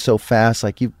along so fast.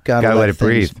 Like you've got to let it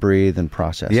breathe and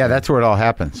process. Yeah, that's where it all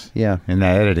happens. Yeah, in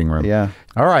that editing room. Yeah.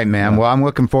 All right, man. Well, I'm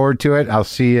looking forward to it. I'll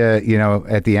see you,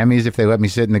 at the Emmys if they let me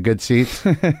sit in the good seats.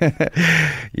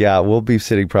 Yeah, we'll be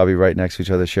sitting probably right next to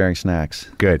each other sharing snacks.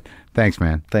 Good. Thanks,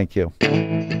 man. Thank you.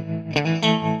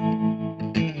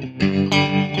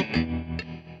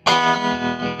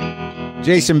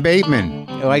 Jason Bateman.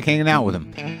 I like hanging out with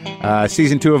him.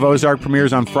 Season 2 of Ozark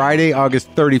premieres on Friday,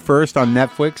 August 31st on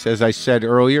Netflix, as I said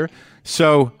earlier.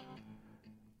 So,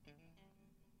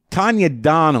 Tanya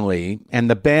Donnelly and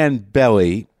the band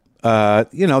Belly,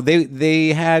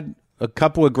 they had a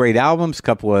couple of great albums, a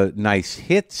couple of nice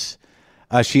hits.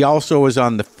 She also was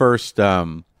on the first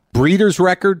Breeders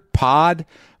record, Pod,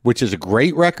 which is a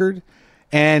great record.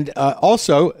 And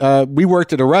also, we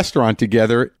worked at a restaurant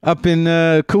together up in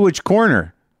Coolidge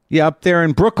Corner. Yeah, up there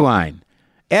in Brookline.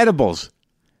 Edibles,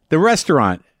 the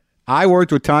restaurant. I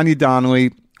worked with Tanya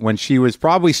Donnelly when she was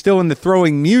probably still in the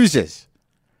Throwing Muses.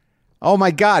 Oh,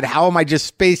 my God, how am I just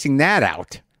spacing that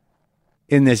out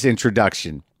in this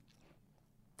introduction?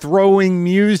 Throwing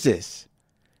Muses.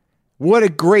 What a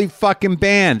great fucking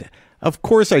band. Of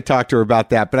course I talked to her about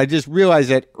that, but I just realized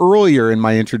that earlier in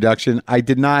my introduction, I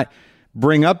did not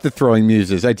bring up the Throwing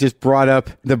Muses. I just brought up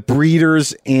the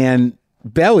Breeders and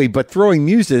Belly, but Throwing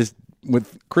Muses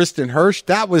with Kristen Hirsch,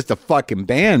 that was the fucking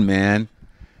band, man.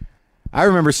 I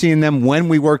remember seeing them when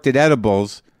we worked at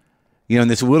Edibles, in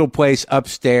this little place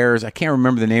upstairs. I can't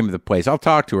remember the name of the place. I'll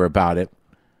talk to her about it.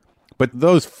 But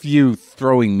those few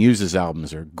Throwing Muses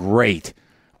albums are great.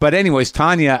 But anyways,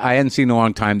 Tanya, I hadn't seen in a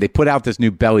long time. They put out this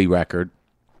new Belly record,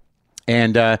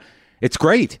 and it's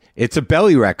great. It's a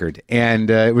Belly record, and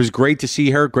it was great to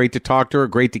see her, great to talk to her,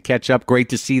 great to catch up, great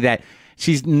to see that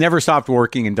she's never stopped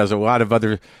working and does a lot of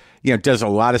other, does a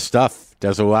lot of stuff,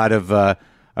 does a lot of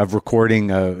recording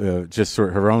just sort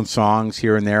of her own songs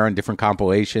here and there on different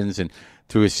compilations and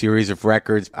through a series of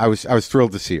records. I was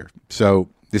thrilled to see her. So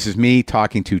this is me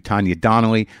talking to Tanya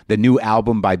Donnelly. The new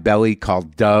album by Belly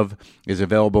called Dove is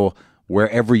available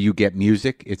wherever you get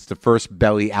music. It's the first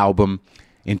Belly album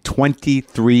in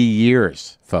 23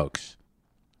 years, folks.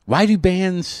 Why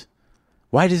does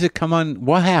it come on?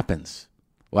 What happens?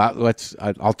 Well,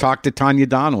 I'll talk to Tanya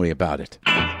Donnelly about it.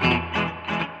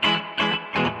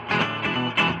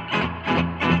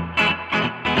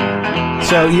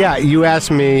 So, yeah, you asked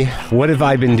me, what have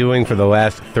I been doing for the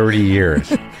last 30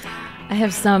 years? I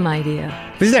have some idea.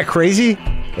 Isn't that crazy?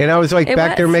 And I was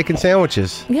back there making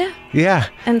sandwiches. Yeah. Yeah.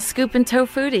 And scooping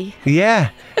tofutti. Yeah.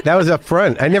 That was up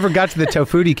front. I never got to the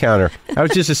tofutti counter. I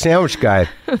was just a sandwich guy.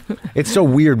 It's so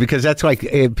weird because that's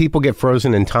people get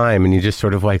frozen in time and you just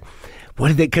sort of what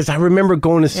did they, because I remember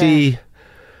going to see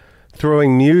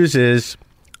Throwing Muses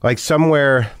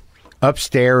somewhere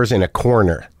upstairs in a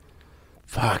corner.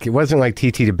 Fuck, it wasn't like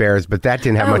TT to Bears, but that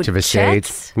didn't have much of a stage.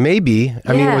 Chet's? Maybe.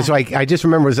 I mean, it was I just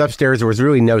remember it was upstairs. There was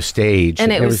really no stage.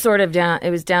 And it was sort of down, it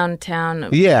was downtown.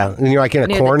 Yeah, and you're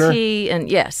in a corner. The T and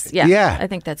yes, yeah. Yeah. I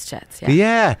think that's Chet's,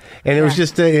 Yeah. And it was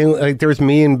just, there was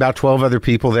me and about 12 other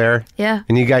people there. Yeah.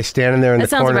 And you guys standing there in the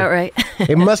corner. That sounds about right.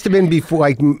 It must have been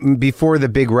before the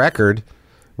big record.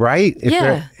 Right?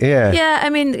 Yeah. I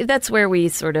mean, that's where we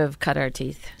sort of cut our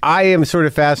teeth. I am sort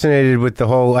of fascinated with the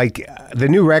whole, the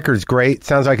new record's great.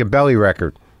 Sounds like a Belly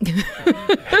record.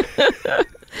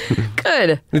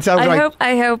 Good. It sounds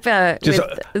I hope just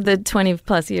with the 20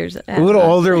 plus years. A little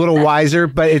older, a little wiser,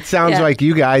 but it sounds like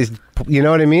you guys, you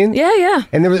know what I mean? Yeah.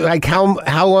 And there was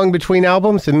how long between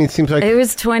albums? I mean, it seems like it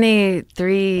was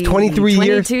 23 years,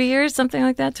 22 years, something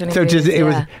like that. 23 so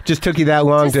years, was just took you that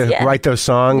long to write those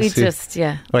songs. We just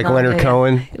Leonard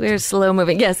Cohen. We were slow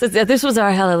moving. Yes, this was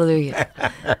our hallelujah,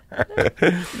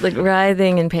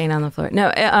 writhing in pain on the floor.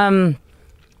 No,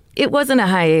 it wasn't a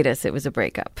hiatus. It was a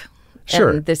breakup. Sure.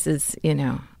 And this is,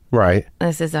 right.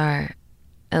 This is our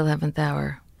 11th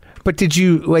hour. But did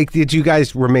you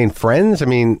guys remain friends? I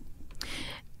mean,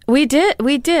 we did.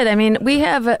 I mean,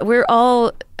 we're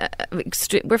all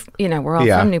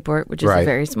from Newport, which is a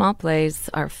very small place.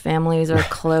 Our families are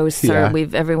close.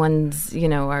 Everyone's,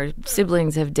 our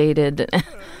siblings have dated.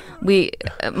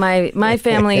 My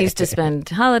family used to spend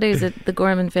holidays at the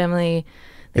Gorman family,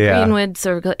 the Greenwood.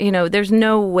 So, there's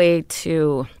no way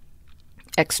to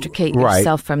extricate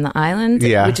yourself from the island,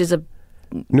 which is a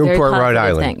Newport, Rhode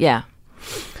Island thing. Yeah.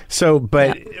 So,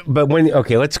 but when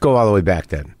let's go all the way back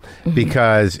then,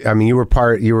 because I mean, you were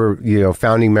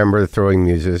founding member of the Throwing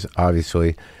Muses,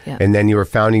 obviously, and then you were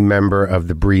founding member of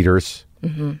the Breeders,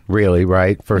 Really,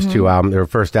 right? First two albums, their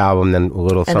first album, then a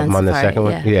little something on the second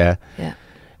one. Yeah.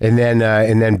 And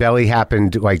then Belly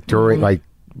happened like during like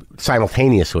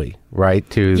simultaneously, right?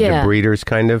 To the Breeders,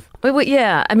 kind of.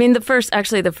 Yeah, I mean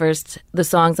the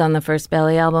songs on the first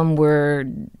Belly album were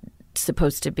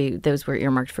supposed to be, those were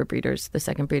earmarked for Breeders, the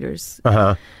second Breeders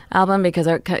album, because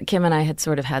Kim and I had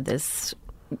sort of had this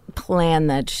plan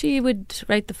that she would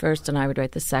write the first and I would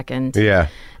write the second. Yeah.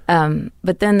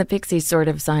 But then the Pixies sort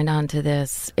of signed on to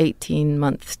this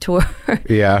 18-month tour.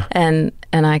 Yeah. And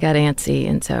I got antsy,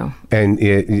 and so. And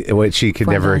she could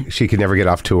never get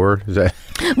off tour. Is that?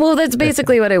 Well, that's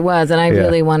basically what it was, and I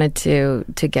really wanted to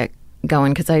get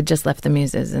going because I had just left the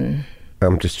Muses, and.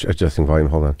 I'm just adjusting volume.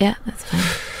 Hold on. Yeah, that's fine.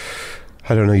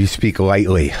 I don't know. You speak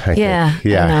lightly. I think.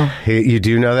 Yeah. You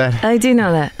do know that? I do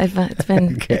know that.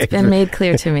 It's been made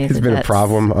clear to me. It's been a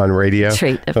problem on radio.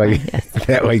 Trait of mine, yes.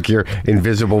 That, like your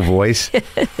invisible voice.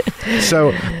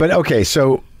 So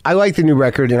I like the new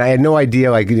record, and I had no idea,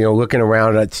 like, looking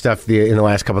around at stuff in the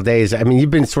last couple of days. I mean,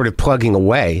 you've been sort of plugging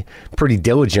away pretty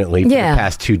diligently for the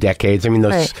past 2 decades. I mean,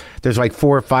 there's like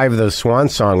 4 or 5 of those Swan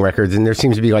Song records, and there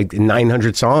seems to be like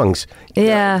 900 songs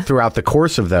throughout the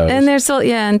course of those. And there's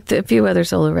and a few other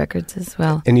solo records as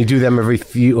well. And you do them every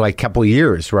couple of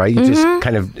years, right? You just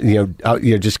kind of,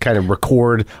 just kind of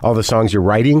record all the songs you're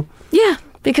writing. Yeah,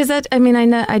 because I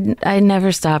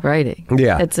never stop writing.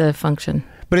 Yeah. It's a function.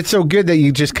 But it's so good that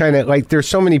you just kind of, like, there's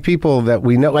so many people that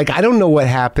we know. Like, I don't know what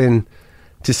happened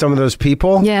to some of those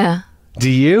people. Yeah. Do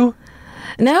you?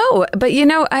 No, but,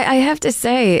 I have to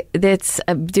say that's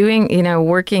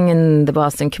working in the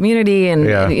Boston community and,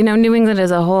 New England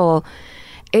as a whole,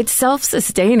 it's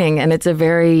self-sustaining and it's a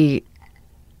very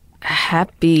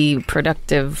happy,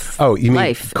 productive you mean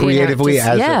life. Creatively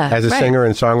as a singer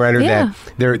and songwriter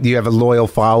that you have a loyal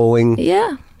following?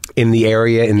 Yeah. In the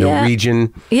area, in the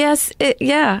region. Yes,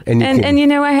 and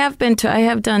I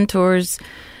have done tours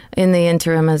in the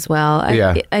interim as well.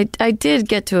 I did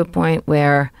get to a point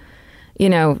where,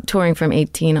 touring from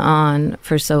 18 on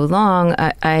for so long,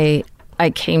 I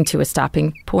came to a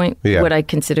stopping point, what I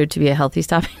considered to be a healthy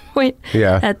stopping point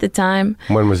at the time.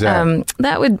 When was that?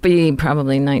 That would be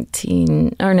probably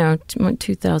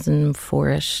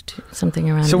 2004-ish, something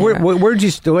around there. So where'd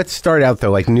you, let's start out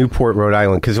though, like Newport, Rhode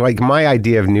Island, because like my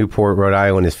idea of Newport, Rhode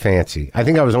Island is fancy. I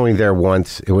think I was only there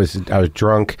once. I was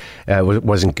drunk. It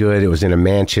wasn't good. It was in a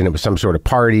mansion. It was some sort of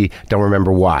party. Don't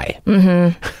remember why.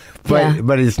 Mm-hmm.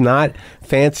 But it's not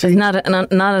fancy. It's not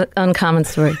an uncommon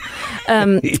story.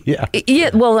 Well,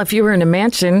 if you were in a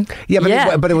mansion,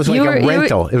 but it was like a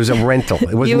rental. It was a rental.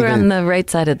 It wasn't. You were on the right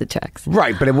side of the tracks,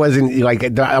 right? But it wasn't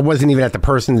like I wasn't even at the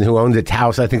person who owned the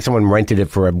house. I think someone rented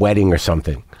it for a wedding or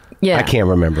something. Yeah, I can't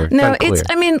remember. No, it's.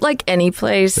 I mean, like any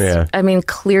place. Yeah. I mean,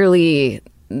 clearly,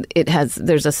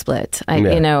 there's a split. I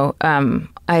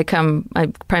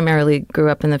primarily grew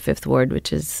up in the 5th Ward,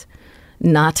 which is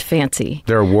not fancy.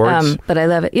 There are wards? But I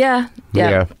love it. Yeah.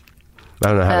 I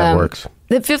don't know how that works.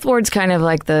 The 5th Ward's kind of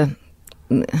like the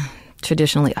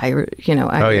traditionally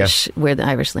Irish, where the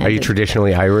Irish landed. Are you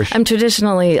traditionally Irish? I'm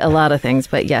traditionally a lot of things,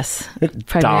 but yes.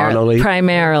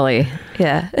 Primarily,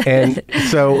 yeah. And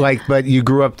so, but you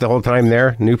grew up the whole time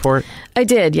there, Newport? I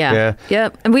did, yeah.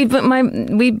 Yep. And we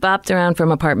bopped around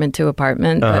from apartment to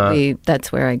apartment, but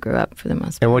that's where I grew up for the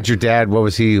most part. And what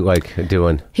was he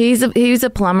doing? He's a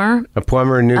plumber. A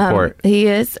plumber in Newport. He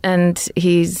is, and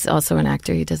he's also an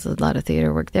actor. He does a lot of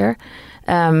theater work there.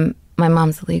 My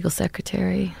mom's a legal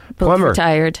secretary. Both plumber.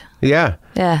 Retired. Yeah.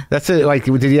 Yeah. That's it. Like,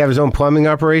 did he have his own plumbing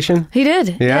operation? He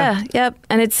did. Yeah. Yep.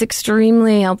 And it's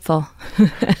extally helpful.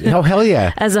 Oh, hell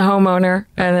yeah. As a homeowner.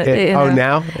 And,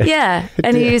 now? Yeah.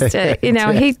 And he used to,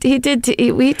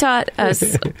 he taught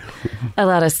us a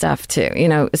lot of stuff too.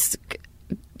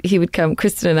 He would come,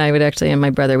 Kristen and I would actually, and my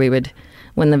brother,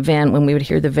 when we would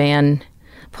hear the van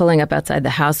pulling up outside the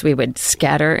house, we would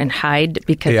scatter and hide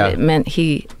because it meant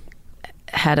he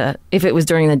if it was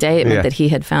during the day, it meant that he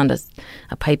had found a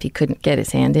pipe he couldn't get his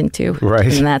hand into. Right.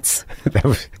 And that's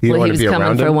he was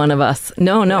coming for one of us.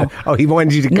 No. Oh, he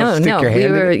wanted you to stick your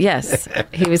hand in? Yes.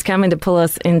 He was coming to pull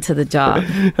us into the job.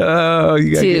 Oh,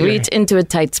 you got to reach into a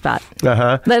tight spot.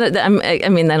 Uh-huh.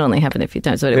 That only happened a few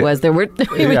times, but it was. We were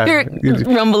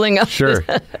rumbling up. Sure.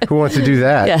 Who wants to do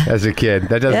that as a kid?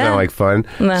 That doesn't sound like fun.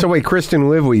 No. So wait, Kristen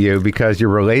lived with you because you're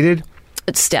related?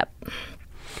 It's Step.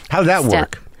 How'd that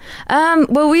work?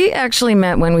 Well, we actually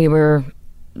met when we were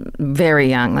very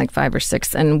young, like 5 or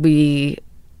 6, and we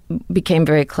became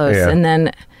very close. Yeah. And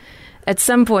then at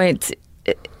some point,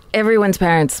 everyone's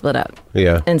parents split up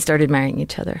and started marrying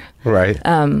each other. Right.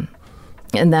 And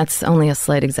that's only a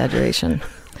slight exaggeration.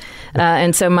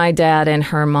 And so my dad and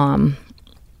her mom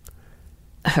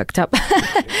hooked up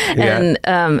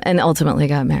and ultimately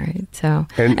got married. So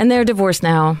and they're divorced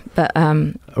now, but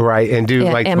right. And do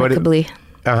like amicably.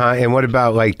 And what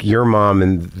about like your mom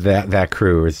and that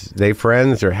crew? Is they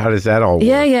friends, or how does that all work?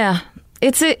 Yeah.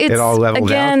 It's all leveled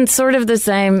again out? Sort of the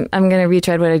same. I'm going to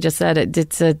retread what I just said.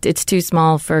 It's too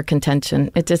small for contention.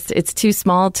 It's too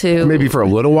small to maybe for a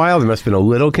little while. There must have been a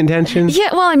little contention. Yeah.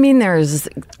 Well, I mean, there's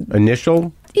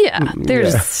initial. Yeah,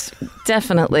 there's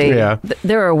definitely. Yeah.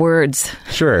 There are words.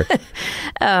 Sure.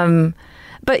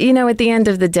 But, at the end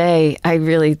of the day, I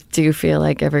really do feel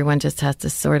like everyone just has to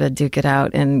sort of duke it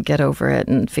out and get over it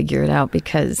and figure it out,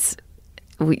 because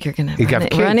you're going to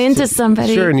run into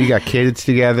somebody. Sure, and you got kids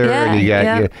together. Yeah, and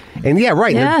you got,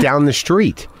 right, yeah. they're down the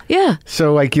street. Yeah.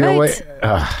 So, like, you know what?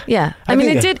 Yeah. I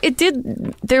mean, it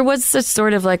did, there was a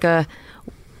sort of like a...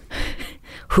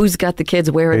 Who's got the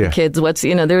kids? Where are the kids? What's,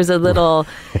 there was a little,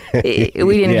 we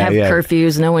didn't have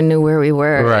curfews. No one knew where we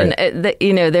were. Right. And,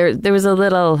 there was a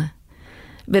little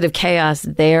bit of chaos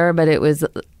there, but it was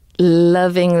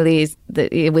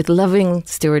with loving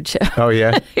stewardship. Oh,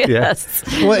 yeah? Yes.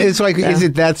 Yeah. Well, it's like, is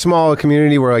it that small a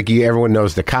community where like everyone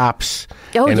knows the cops?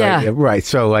 Oh, yeah. Like, right.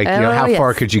 So like, how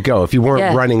far could you go? If you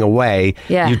weren't running away,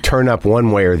 you'd turn up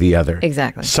one way or the other.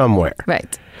 Exactly. Somewhere.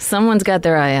 Right. Someone's got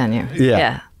their eye on you.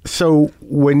 Yeah. So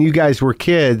when you guys were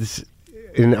kids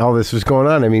and all this was going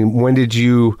on, I mean, when did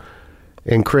you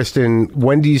and Kristen,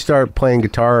 when do you start playing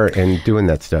guitar and doing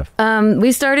that stuff?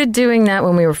 We started doing that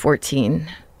when we were 14.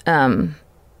 And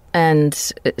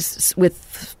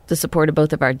with the support of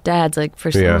both of our dads, like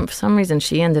for some reason,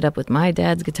 she ended up with my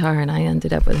dad's guitar and I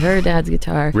ended up with her dad's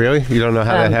guitar. Really? You don't know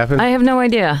how that happened? I have no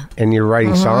idea. And you're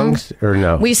writing songs or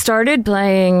no? We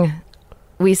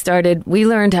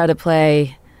learned how to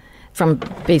play from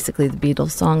basically the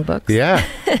Beatles songbooks. Yeah,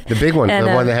 the big one,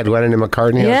 the one that had Lennon and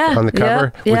McCartney on the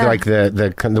cover with like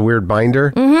the weird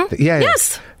binder. Mm-hmm.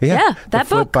 Yes. Yeah, that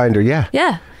flip book binder.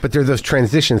 Yeah. But there are those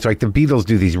transitions, like the Beatles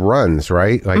do these runs,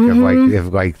 right? Like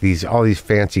of these all these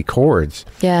fancy chords.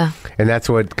 Yeah, and that's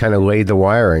what kind of laid the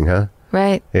wiring, huh?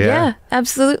 Right. Yeah,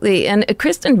 absolutely. And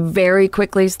Kristen very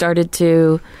quickly started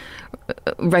to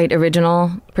write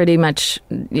original, pretty much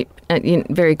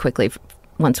very quickly.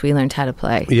 Once we learned how to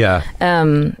play. Yeah.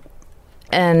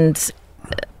 And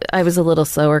I was a little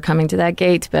slower coming to that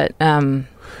gate, but...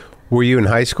 Were you in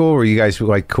high school? Were you guys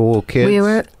like cool kids? We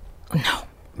were...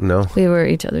 No. We were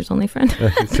each other's only friend.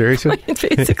 Seriously?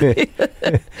 Basically.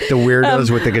 The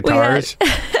weirdos with the guitars?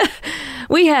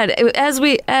 We had as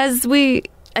we,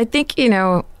 I think,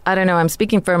 I don't know, I'm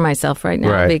speaking for myself right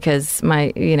now because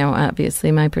my,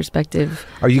 obviously my perspective.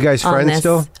 Are you guys friends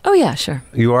still? Oh, yeah, sure.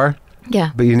 You are?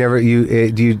 Yeah. But do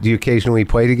you occasionally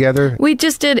play together? We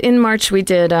just did, in March, we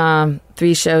did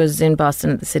 3 shows in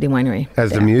Boston at the City Winery.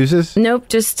 As the Muses? Nope,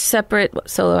 just separate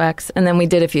solo acts. And then we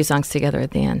did a few songs together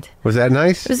at the end. Was that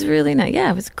nice? It was really nice.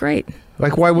 Yeah, it was great.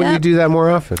 Like, why wouldn't you do that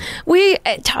more often? We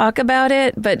talk about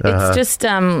it, but it's just,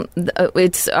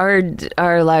 it's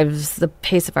our lives, the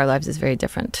pace of our lives is very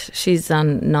different. She's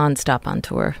nonstop on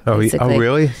tour. Basically. Oh,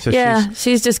 really? So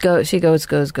she's just she goes.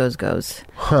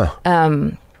 Huh.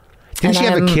 Didn't she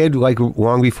have a kid like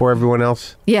long before everyone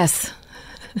else? Yes.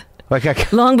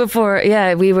 Long before,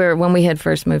 when we had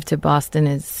first moved to Boston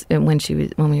when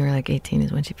we were like 18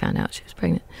 is when she found out she was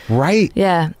pregnant. Right.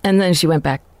 Yeah, and then she went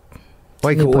back.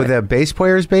 Like with a bass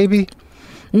player's baby?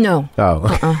 No.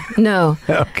 Oh. No.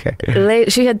 Okay.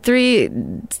 She had 3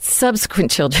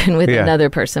 subsequent children with another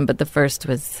person, but the first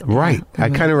was... Right. I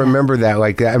kind of remember that.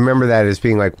 Like, I remember that as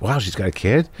being like, wow, she's got a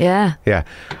kid? Yeah. Yeah.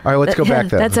 All right, let's go back,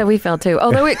 though. That's how we felt, too.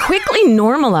 Although it quickly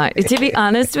normalized, to be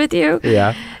honest with you.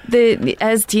 Yeah.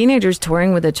 As teenagers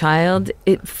touring with a child,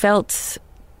 it felt,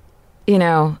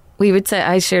 we would say,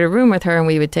 I shared a room with her, and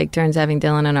we would take turns having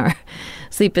Dylan in our...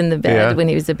 sleep in the bed when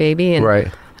he was a baby.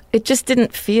 And it just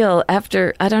didn't feel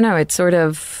after, I don't know, it's sort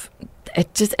of,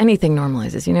 it just, anything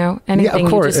normalizes, Anything, yeah, of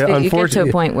course. You get to a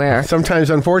point where... Sometimes,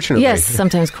 unfortunately. Yes,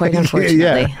 sometimes quite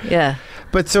unfortunately. Yeah.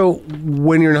 But so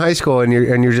when you're in high school and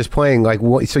you're just playing, like,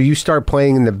 so you start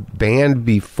playing in the band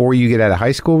before you get out of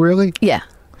high school, really? Yeah.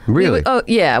 Really?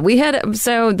 We had,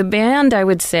 so the band, I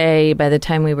would say, by the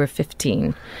time we were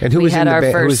 15. And who was in the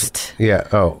band? First...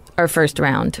 Our first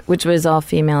round, which was all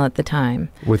female at the time.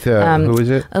 With who was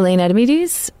it? Elaine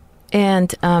Adamides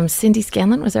and Cindy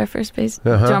Scanlon was our first bass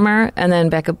drummer, and then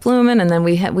Becca Blumen, and then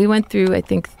we went through, I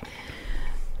think,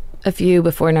 a few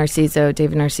before David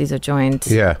Narciso joined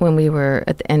when we were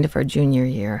at the end of our junior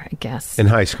year, I guess. In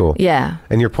high school? Yeah.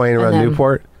 And you're playing around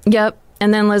Newport? Yep.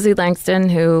 And then Leslie Langston,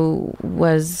 who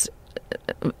was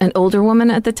an older woman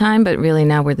at the time, but really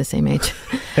now we're the same age.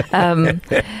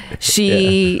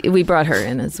 We brought her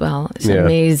in as well. She's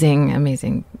an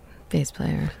amazing bass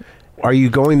player. Are you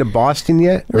going to Boston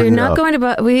yet? We're not going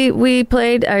to. We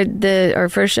played our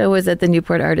first show was at the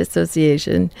Newport Art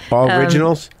Association. All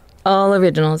originals. All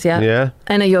originals, yeah. Yeah.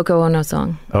 And a Yoko Ono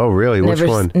song. Oh, really? Which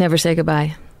one? Never Say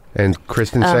Goodbye. And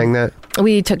Kristen sang that?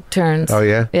 We took turns. Oh,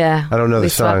 yeah? Yeah. I don't know the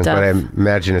song, but I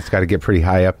imagine it's got to get pretty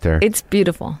high up there. It's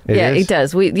beautiful. It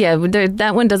does.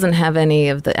 That one doesn't have any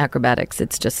of the acrobatics.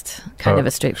 It's just kind of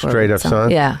a straightforward straight up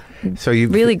song? Yeah. So you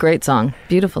really great song.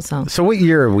 Beautiful song. So what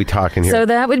year are we talking here? So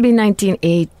that would be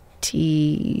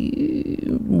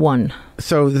 1981.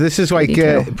 So this is like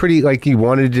pretty like you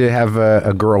wanted to have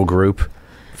a girl group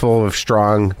full of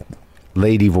strong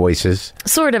lady voices.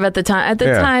 Sort of at the time. At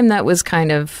the time, that was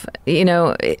kind of,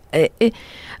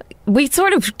 we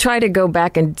sort of try to go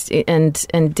back and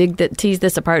tease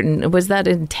this apart. And was that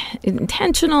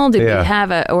intentional? Did we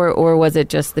have or was it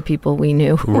just the people we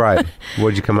knew? Right.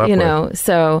 What'd you come up with?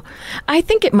 So I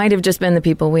think it might have just been the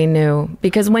people we knew,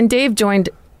 because when Dave joined,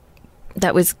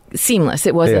 that was seamless.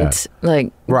 It wasn't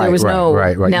like there was no.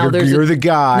 Right. Now you're the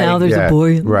guy. Now there's a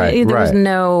boy. Right. There was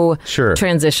no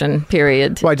transition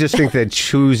period. Well, I just think that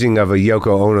choosing of a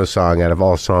Yoko Ono song out of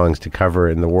all songs to cover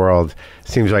in the world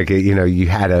seems like you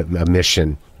had a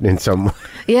mission in some way.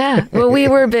 Yeah. Well, we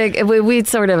were big. We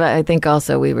sort of. I think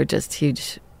also we were just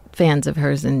huge fans of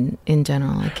hers in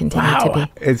general. I continue to be.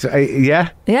 It's Yeah.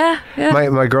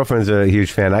 My girlfriend's a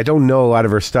huge fan. I don't know a lot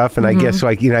of her stuff, and I guess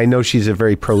I know she's a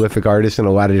very prolific artist in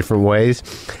a lot of different ways.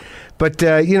 But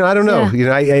I don't know.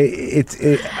 Yeah. I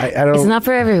don't. It's not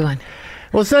for everyone.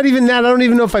 Well, it's not even that. I don't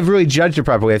even know if I've really judged it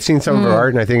properly. I've seen some of her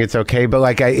art, and I think it's okay.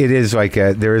 But it is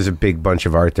there is a big bunch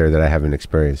of art there that I haven't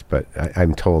experienced. But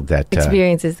I'm told that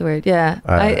experience is the word. Yeah,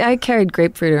 I carried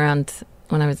grapefruit around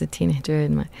when I was a teenager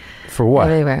in my. For what?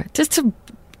 Everywhere. Just to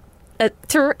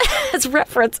as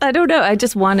reference. I don't know. I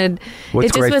just wanted. What's it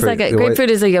just grapefruit? was like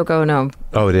grapefruit is a Yoko Ono.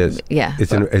 Oh, it is. Yeah.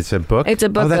 It's a book. It's a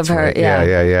book of her. Right. Yeah.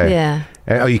 Yeah.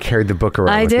 Oh, you carried the book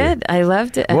around. I did. I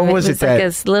loved it. What was it? Was like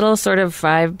this little sort of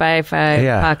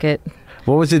 5x5 pocket.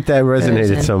 What was it that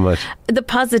resonated so much? The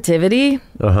positivity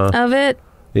of it.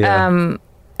 Yeah.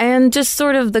 And just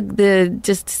sort of the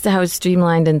just how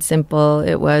streamlined and simple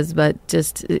it was, but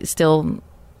just still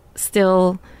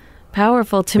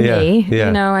powerful to me.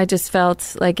 Yeah. I just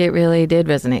felt like it really did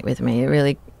resonate with me. It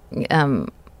really. Oh,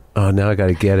 now I got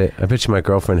to get it. I bet you my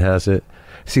girlfriend has it.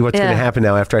 See what's going to happen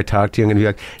now after I talk to you. I'm going to be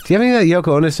like, do you have any of that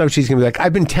Yoko Ono stuff? She's going to be like,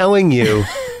 I've been telling you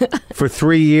for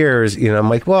 3 years. I'm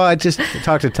like, well, I just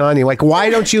talked to Tanya. Like, why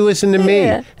don't you listen to me?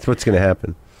 That's what's going to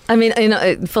happen. I mean,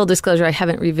 full disclosure, I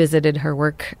haven't revisited her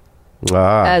work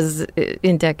as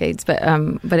in decades, but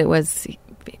it was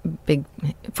big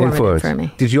formative for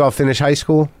me. Did you all finish high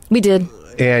school? We did.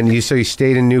 And you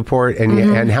stayed in Newport, and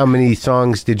and how many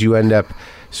songs did you end up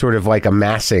sort of like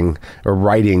amassing or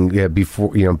writing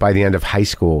before by the end of high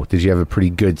school? Did you have a pretty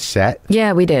good set?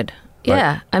 Yeah, we did.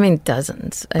 Yeah, I mean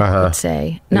dozens. I would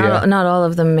say not all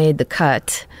of them made the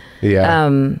cut.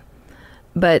 Yeah.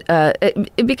 But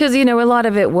because a lot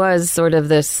of it was sort of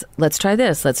this. Let's try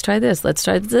this. Let's try this. Let's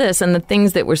try this. And the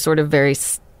things that were sort of very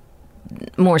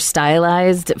more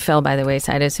stylized fell by the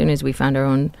wayside as soon as we found our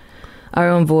own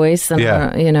voice and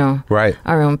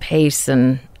our own pace.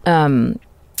 And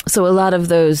so a lot of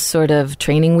those sort of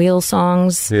training wheel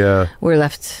songs were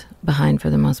left behind for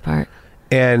the most part.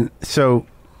 And so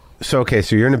okay,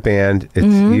 so you're in a band. It's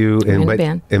you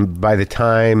and by the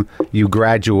time you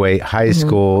graduate high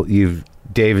school,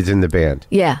 David's in the band.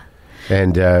 Yeah.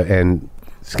 And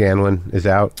Scanlon is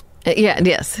out?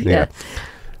 Yes. Yeah.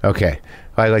 Okay.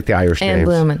 I like the Irish names. And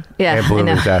Bloomin'. Yeah. And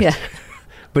Bloomin's out. Yeah.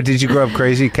 But did you grow up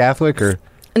crazy Catholic or?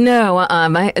 No,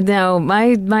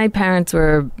 my parents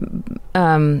were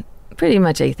pretty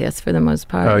much atheists for the most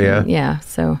part. Oh yeah, yeah.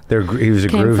 So he was a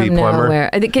groovy plumber. Nowhere.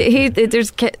 I think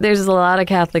there's a lot of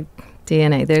Catholic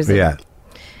DNA. There's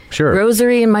sure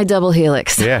rosary in my double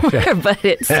helix. Yeah. But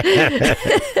it's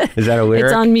is that a lyric?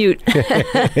 It's on mute.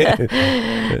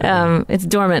 It's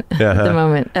dormant at the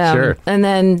moment. Sure. And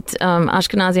then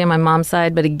Ashkenazi on my mom's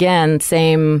side, but again,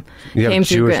 same. You have a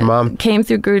Jewish mom? Came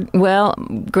through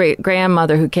great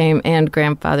grandmother who came and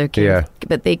grandfather came. Yeah.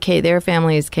 But their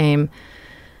families came.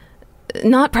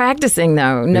 Not practicing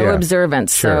though, no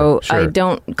observance. Sure. I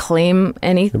don't claim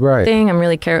anything. Right. I'm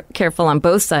really careful on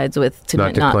both sides to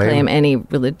not claim any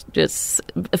religious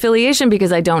affiliation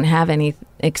because I don't have any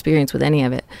experience with any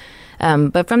of it.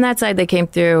 But from that side, they came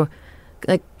through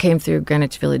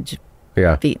Greenwich Village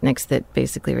beatniks that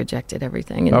basically rejected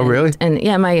everything. And really? And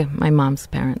yeah, my mom's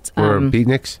parents were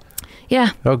beatniks. Yeah.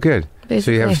 Oh, good. Basically.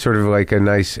 So you have sort of like a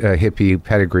nice hippie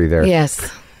pedigree there.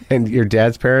 Yes. And your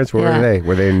dad's parents, where were they?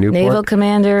 Were they in Newport? Naval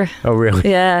commander. Oh, really?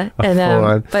 Yeah, and full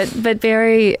on. but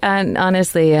very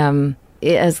honestly,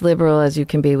 as liberal as you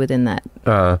can be within that.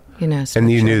 You know.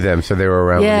 And you knew them, so they were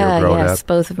around when you were growing up.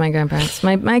 Both of my grandparents.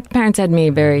 My parents had me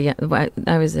very young.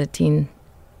 I was a teen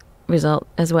result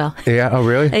as well. Yeah. Oh,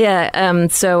 really? Yeah.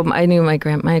 So I knew my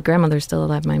grandmother's still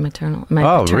alive. My paternal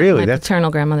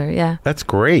grandmother. Yeah. That's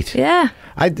great. Yeah.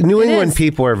 New England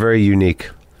people are very unique.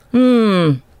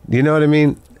 You know what I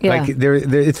mean? Yeah. Like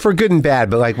it's for good and bad,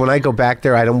 but like when I go back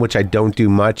there, which I don't do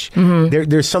much.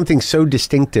 There's something so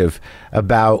distinctive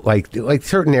about like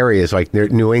certain areas, like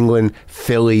New England,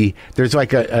 Philly. There's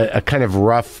like a kind of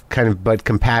rough, but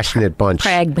compassionate bunch.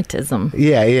 Pragmatism.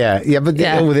 Yeah, but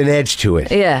with an edge to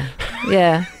it. Yeah.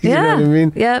 You know what I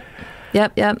mean? Yep.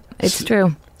 It's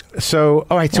true. So,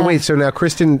 all right. So wait. So now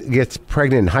Kristen gets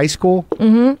pregnant in high school.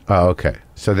 Oh, okay.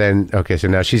 So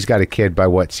now she's got a kid by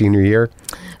what, senior year?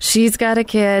 She's got a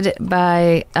kid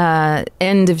by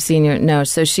end of senior. No,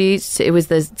 so it was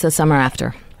the summer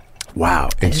after. Wow.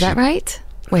 Is that right?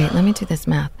 Wait, let me do this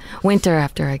math. Winter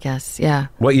after, I guess. Yeah.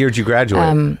 What year did you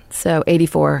graduate? So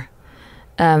 84.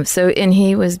 And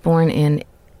he was born in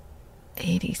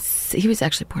 86. He was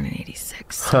actually born in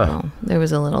 86. So there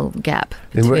was a little gap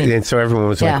between. And so everyone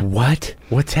was like, what?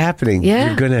 What's happening? Yeah.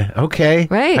 You're going to, okay.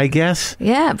 Right. I guess.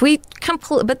 Yeah.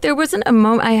 But there wasn't a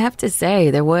moment, I have to say,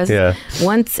 there was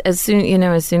once, as soon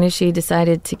as she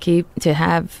decided to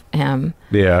have him.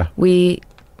 Yeah. We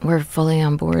were fully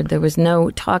on board. There was no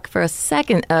talk for a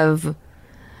second of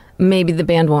maybe the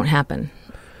band won't happen.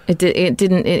 It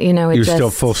didn't. You're still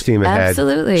full steam ahead.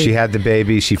 Absolutely. She had the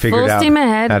baby. She figured out. Full steam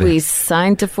ahead. We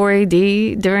signed to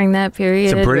 4AD during that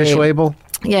period. It's a British label?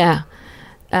 Yeah.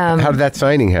 How did that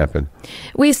signing happen?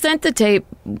 We sent the tape.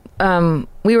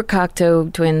 We were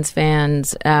Cocteau Twins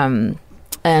fans, and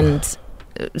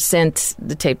sent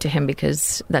the tape to him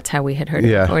because that's how we had heard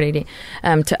it at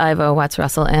 4AD, to Ivo Watts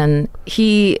Russell. And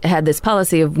he had this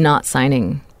policy of not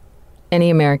signing any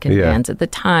American bands at the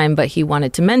time, but he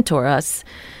wanted to mentor us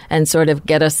and sort of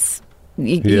get us.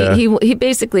 He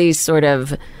basically sort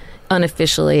of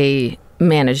unofficially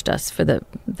managed us for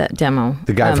that demo.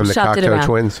 The guy from the Cocteau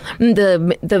Twins,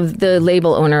 the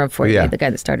label owner of 4AD, the guy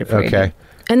that started 4AD. Okay,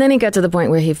 and then he got to the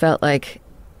point where he felt like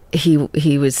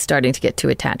he was starting to get too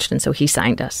attached, and so he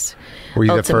signed us. Were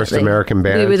you the first American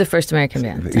band? We were the first American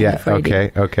band. Yeah, okay.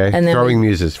 And then Throwing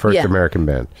Muses, first American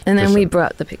band. And then we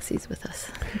brought the Pixies with us,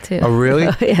 too. Oh,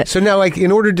 really? So now, like,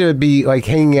 in order to be, like,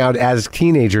 hanging out as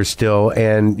teenagers still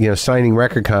and, signing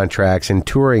record contracts and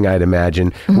touring, I'd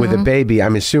imagine, with a baby,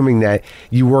 I'm assuming that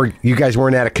you guys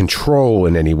weren't out of control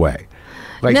in any way.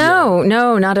 Like, no,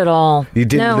 not at all. You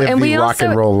didn't live the rock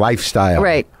and roll lifestyle.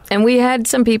 Right. And we had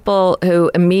some people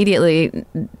who immediately,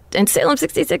 and Salem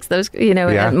 66, those,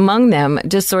 among them,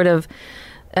 just sort of,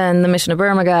 and the Mission of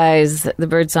Burma guys, the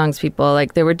Birdsongs people,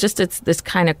 like, there were just this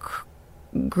kind of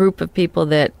group of people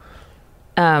that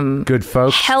good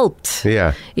folks helped.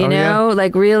 Yeah.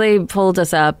 Like really pulled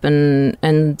us up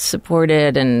and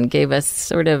supported and gave us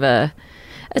sort of a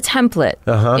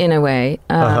template in a way.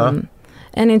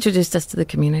 And introduced us to the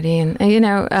community, and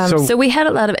so we had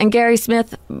a lot of. And Gary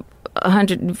Smith,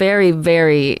 100, very,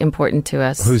 very important to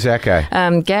us. Who's that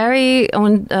guy? Gary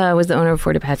was the owner of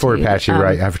Fort Apache. Fort Apache,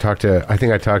 right? I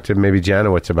think I talked to maybe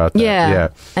Janowitz about that. Yeah.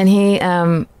 And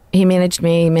he managed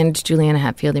me. He managed Juliana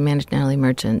Hatfield. He managed Natalie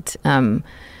Merchant, and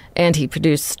he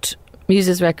produced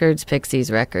Muses records,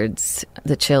 Pixies records,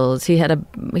 The Chills. He's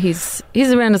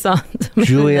a renaissance.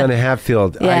 Juliana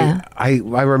Hatfield. Yeah. I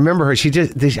remember her.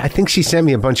 I think she sent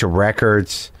me a bunch of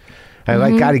records.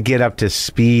 I got to get up to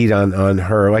speed on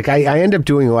her. Like I end up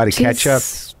doing a lot of catch up.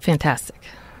 Fantastic.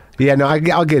 Yeah, no,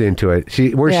 I'll get into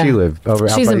it. Where she live?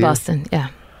 She's in Boston. Yeah.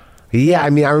 Yeah, I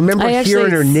mean, I remember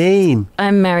hearing her name.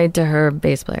 I'm married to her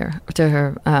bass player. To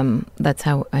her, that's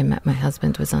how I met my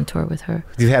husband. Was on tour with her.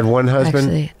 You had one husband?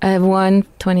 Actually, I have one.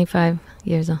 25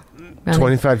 years old.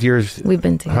 25 years. We've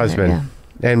been together. Husband.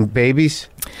 Yeah. And babies?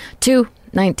 2,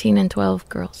 19 and 12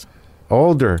 girls.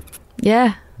 Older.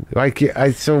 Yeah. Like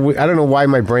I don't know why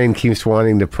my brain keeps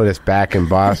wanting to put us back in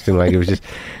Boston. Like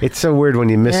it's so weird when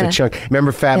you miss a chunk.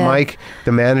 Remember Fat Mike,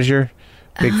 the manager?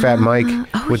 Big Fat Mike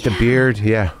with the beard.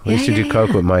 Yeah, we used to do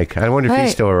coke with Mike. I wonder if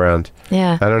he's still around.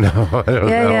 Yeah. I don't know.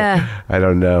 I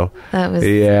don't know. That was...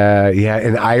 Yeah.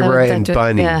 And Ira and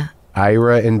Bunny. Yeah.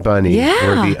 Ira and Bunny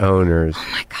were the owners. Oh,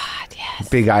 my God, yes.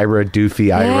 Big Ira,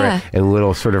 doofy Ira, and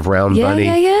little sort of round Bunny.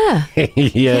 Yeah.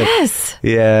 Yes.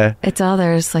 Yeah. It's all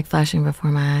there's like flashing before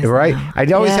my eyes. Right. I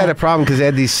always had a problem because they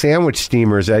had these sandwich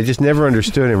steamers. I just never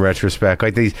understood in retrospect.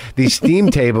 Like these steam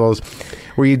tables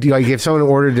where you like if someone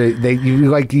ordered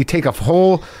you take a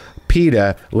whole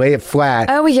pita, lay it flat.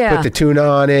 Oh, yeah. Put the tuna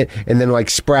on it, and then like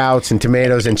sprouts and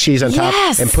tomatoes and cheese on top,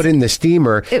 and put it in the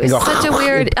steamer. It was such a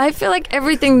weird. I feel like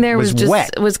everything there was just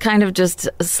wet. was kind of just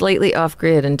slightly off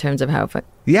grid in terms of how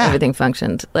everything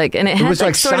functioned. Like, and it had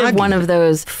like sort soggy. of one of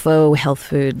those faux health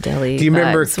food deli. Do you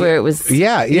remember where it was?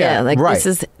 Like right.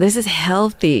 this is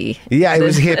healthy. Yeah, it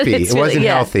was hippie. It wasn't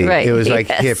healthy. Right. It was like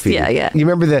hippie. Yeah. You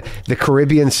remember the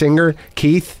Caribbean singer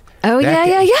Keith? Oh,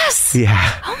 yes.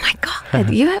 Yeah. Oh, my God.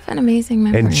 You have an amazing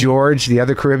memory. And George, the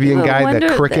other Caribbean guy, the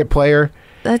cricket player.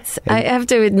 I have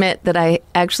to admit that I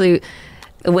actually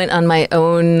went on my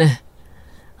own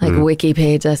wiki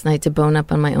page last night to bone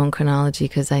up on my own chronology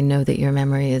because I know that your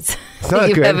memory is... It's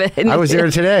not good. I was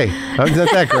there today. It's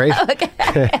not that great.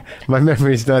 Okay. My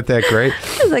memory's not that great.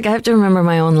 It's like I have to remember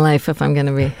my own life if I'm going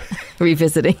to be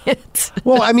revisiting it.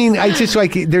 Well, I mean, I just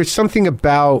like, there's something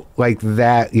about like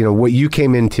that, what you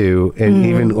came into and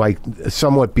even like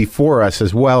somewhat before us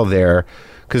as well there.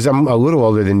 Because I'm a little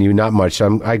older than you, not much.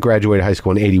 I graduated high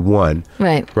school in 81.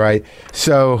 Right.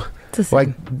 So,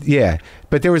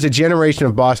 but there was a generation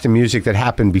of Boston music that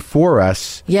happened before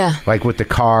us. Yeah. Like with the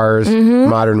Cars,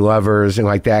 Modern Lovers, and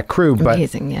like that crew. But,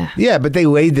 amazing, yeah. Yeah, but they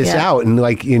laid this out. And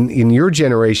like in your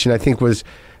generation, I think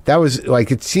that was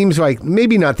like, it seems like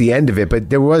maybe not the end of it, but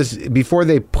there was, before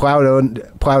they plowed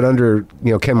under,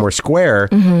 Kenmore Square,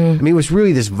 I mean, it was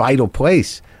really this vital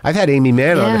place. I've had Amy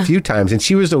Mann on a few times, and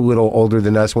she was a little older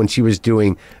than us when she was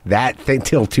doing that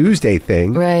Till Tuesday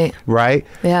thing. Right?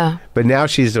 Yeah. But now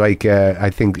she's like,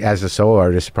 I think as a solo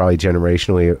artist, probably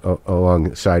generationally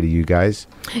alongside of you guys.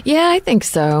 Yeah, I think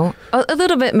so. A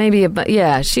little bit maybe, but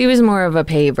yeah, she was more of a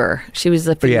paver. She was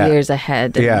a few years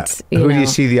ahead. And, Who do you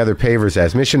see the other pavers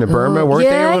as? Mission to Burma? Weren't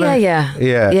they? Yeah.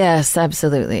 Yes,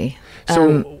 absolutely.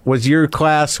 So was your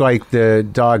class like the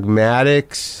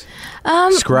Dogmatics?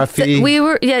 Scruffy? We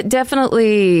were,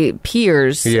 definitely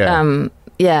peers. Yeah.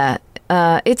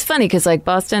 It's funny because like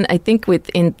Boston, I think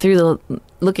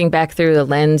looking back through the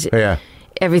lens,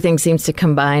 everything seems to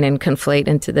combine and conflate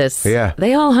into this. Yeah.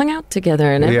 They all hung out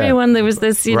together and everyone, there was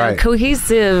this,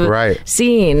 cohesive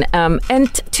scene.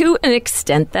 And to an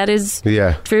extent that is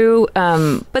true.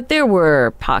 But there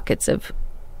were pockets of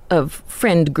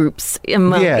friend groups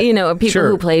among, people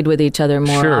who played with each other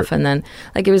more often than,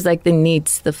 like, it was like the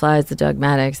Neats, the Flies, the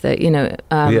Dogmatics, the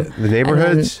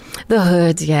Neighborhoods? The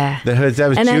Hoods, The Hoods, that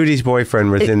was Judy's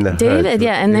boyfriend was in the David, Hoods.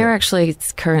 and they're actually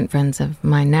current friends of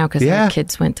mine now because their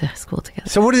kids went to school together.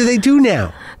 So what do they do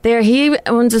now? He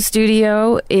owns a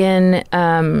studio in...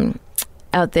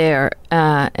 out there,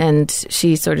 and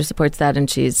she sort of supports that, and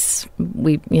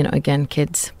again,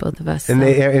 kids, both of us. And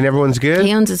and everyone's good?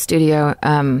 He owns a studio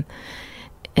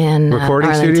in recording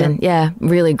Arlington. studio? Yeah,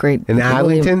 really great. In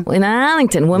Arlington? In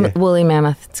Arlington, Woolly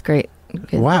Mammoth. It's great.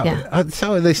 Good. Wow. Yeah.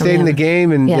 So they stayed in the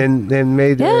game and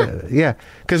made...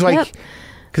 Because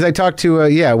Because I talked to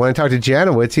when I talked to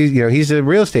Janowitz, he's a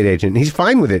real estate agent. He's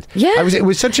fine with it. Yeah, it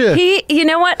was such a you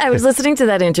know what? I was listening to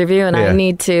that interview, and I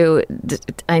need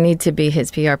to be his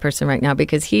PR person right now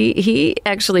because he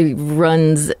actually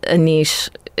runs a niche.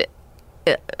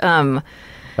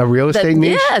 A real estate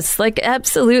niche? Yes, like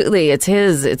absolutely. It's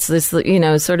his. It's this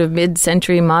sort of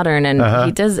mid-century modern, and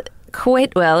he does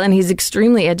quite well. And he's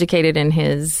extremely educated in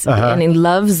his, and he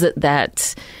loves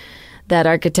that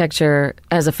architecture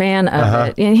as a fan of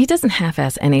it. And he doesn't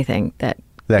half-ass anything. That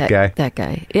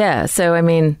guy. Yeah. So I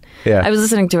mean, I was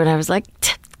listening to it. And I was like.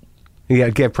 You got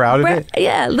to get proud of it?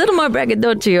 Yeah, a little more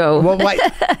braggadocio. Well,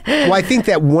 I think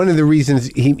that one of the reasons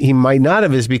he might not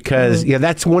have is because,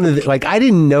 that's one of the, I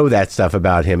didn't know that stuff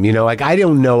about him. I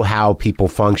don't know how people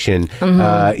function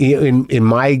in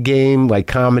my game, like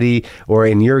comedy, or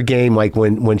in your game, like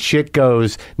when shit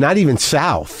goes, not even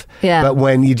south, but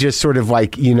when you just sort of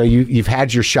you've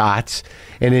had your shots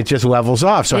and it just levels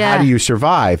off. So how do you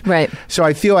survive? Right. So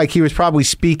I feel like he was probably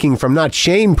speaking from not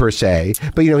shame per se,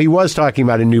 but, he was talking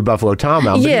about a new Buffalo Tom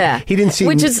album. Yeah. He didn't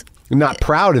seem not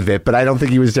proud of it, but I don't think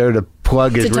he was there to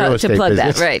plug his real estate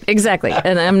business. That, right, exactly.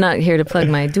 And I'm not here to plug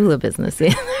my doula business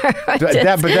either. but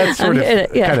that's sort of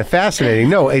kind of fascinating.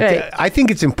 No, I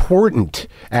think it's important,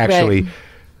 actually,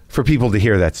 for people to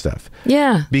hear that stuff.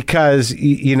 Yeah. Because,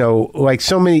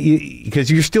 so many, because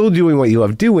you're still doing what you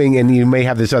love doing, and you may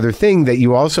have this other thing that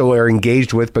you also are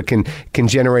engaged with, but can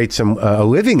generate some a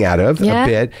living out of a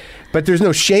bit. But there's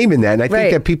no shame in that. And I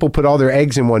think that people put all their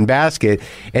eggs in one basket,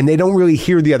 and they don't really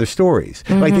hear the other stories.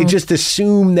 Like, they just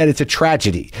assume that it's a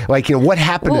tragedy. What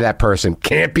happened to that person?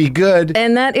 Can't be good.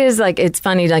 And that is, it's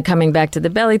funny, coming back to the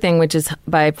belly thing, which is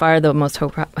by far the most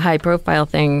high-profile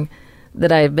thing that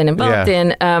I've been involved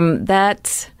in,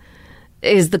 that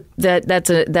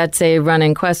that's a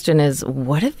running question is,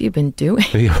 what have you been doing?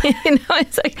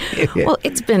 It's like, well,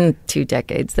 it's been 2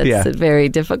 decades. That's a very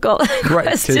difficult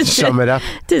question to sum it up.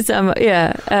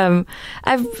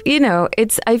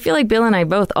 I feel like Bill and I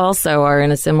both also are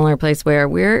in a similar place where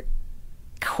we're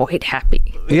quite happy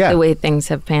with the way things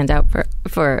have panned out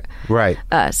for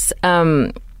us.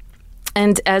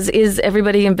 And as is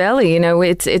everybody in Belly,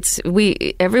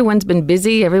 everyone's been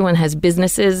busy. Everyone has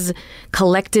businesses.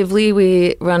 Collectively,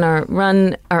 we run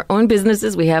our own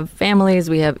businesses. We have families.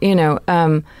 We have,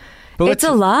 it's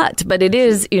a lot, but it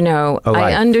is,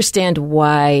 I understand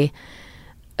why,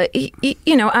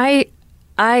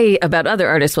 I about other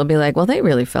artists will be like, well, they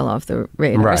really fell off the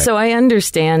radar. Right. So I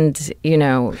understand,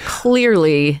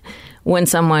 clearly when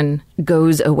someone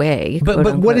goes away.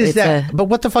 But what is that? But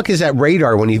what the fuck is that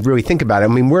radar when you really think about it? I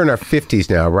mean, we're in our 50s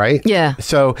now, right? Yeah.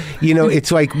 So,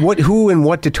 it's like who and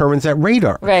what determines that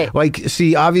radar? Right. Like,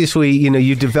 see, obviously,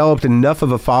 you developed enough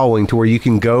of a following to where you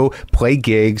can go play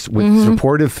gigs with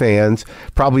supportive fans,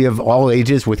 probably of all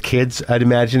ages, with kids, I'd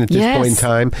imagine, at this point in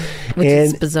time. Which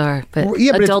is bizarre, but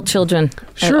adult children.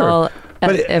 Sure.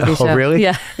 Every show. Really?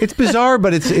 Yeah. It's bizarre,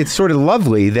 but it's sort of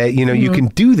lovely that, you can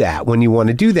do that when you want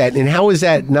to do that. And how is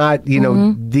that not,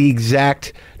 the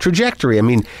exact trajectory? I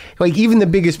mean, like even the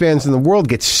biggest bands in the world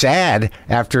get sad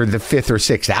after the 5th or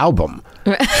 6th album.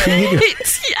 Right.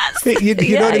 Yes. You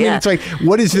know what I mean? Yeah. It's like,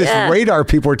 what is this radar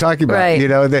people are talking about?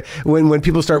 Right. When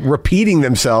people start repeating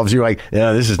themselves, you're like,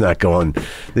 no, this is not going.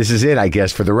 This is it, I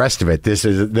guess, for the rest of it. This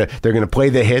is they're going to play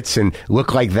the hits and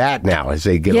look like that now as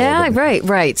they get older. Yeah,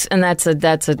 right. And that's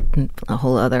a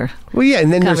whole other. Well, yeah,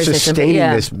 and then they're sustaining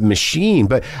this machine.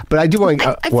 But I do want.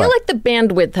 I feel like the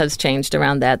bandwidth has changed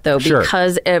around that though,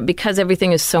 because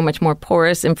everything is so much more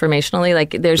porous informationally.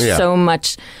 Like there's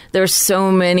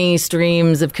so many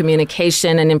streams of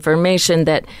communication and information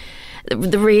that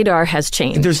the radar has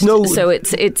changed. So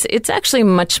it's actually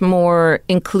much more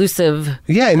inclusive.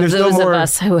 Yeah, and there's those no more of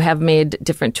us who have made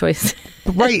different choices.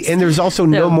 Right, and there's also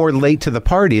no more late to the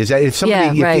party. Is that if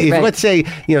somebody, if let's say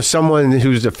someone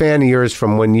who's a fan of yours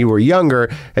from when you were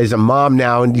younger is a mom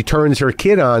now and turns her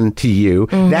kid on to you,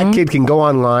 that kid can go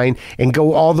online and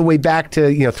go all the way back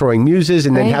to throwing muses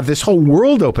and then have this whole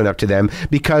world open up to them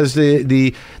because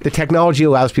the technology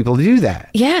allows people to do that.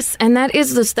 Yes, and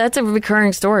that's a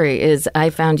recurring story. Is I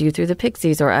found you through the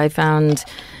Pixies, or I found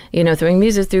throwing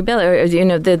music through Bella, or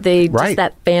just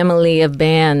that family of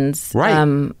bands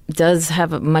does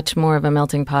have a much more of a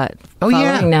melting pot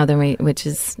following now than which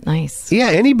is nice. Yeah,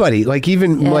 anybody, like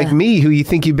even like me, who you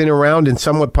think you've been around and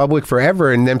somewhat public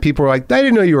forever, and then people are like, I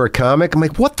didn't know you were a comic. I'm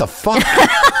like, what the fuck?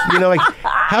 Like,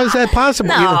 how is that possible?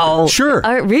 No. Sure.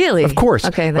 Really? Of course.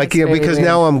 Okay, that's because weird.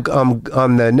 now I'm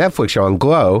on the Netflix show on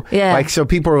Glow. Yeah. Like, so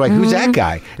people are like, who's that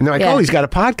guy? And they're like, oh, he's got a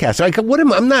podcast. Like,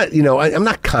 I'm not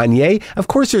Kanye. Of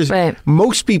course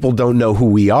most people don't know who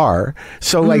we are.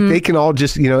 So like they can all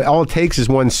just, all it takes is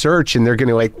one search and they're going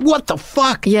to like, what the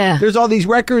fuck? Yeah. There's all these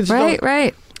records.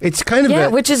 Right. It's kind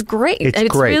of which is great. It's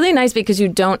great. Really nice because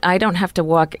I don't have to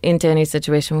walk into any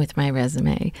situation with my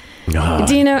resume.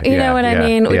 Do you know what I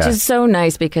mean? Which is so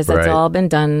nice because it's all been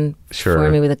done for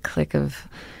me with a click of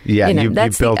that's you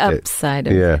built the upside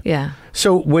of it.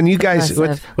 So when you guys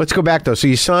let's go back though. So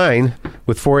you sign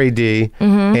with 4AD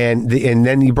and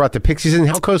then you brought the Pixies in.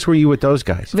 How close were you with those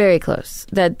guys? Very close.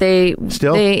 That they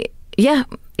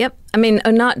Yep. I mean,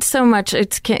 not so much.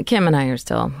 It's Kim and I are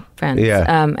still friends. Yeah.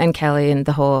 And Kelly and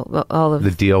all of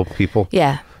the Deal people.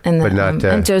 Yeah. And but not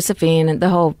and Josephine and the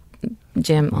whole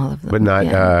Jim, all of them. But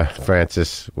not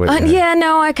Francis. No,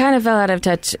 I kind of fell out of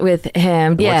touch with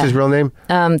him. What's his real name?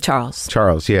 Charles.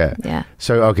 Charles, yeah. Yeah.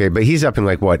 So, okay, but he's up in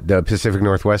like what, the Pacific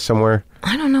Northwest somewhere?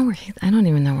 I don't know I don't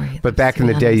even know where he But back in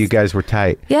the day, you guys were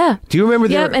tight. Yeah. Do you remember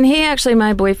that? Yep, and he actually,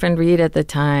 my boyfriend Reed at the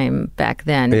time, back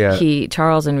then, yeah.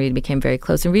 Charles and Reed became very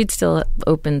close, and Reed still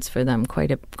opens for them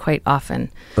quite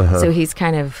often. So he's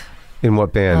kind of... In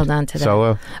what band? Held on to that.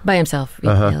 Solo? By himself,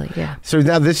 really, yeah. So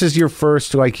now this is your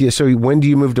first, so when do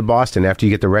you move to Boston? After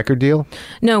you get the record deal?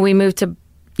 No, we moved to,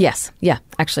 yes. I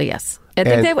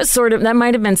think that was that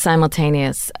might have been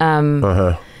simultaneous.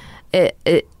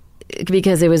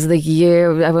 Because it was the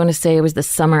year, I want to say it was the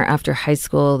summer after high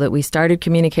school that we started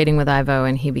communicating with Ivo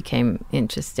and he became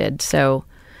interested. So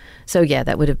yeah,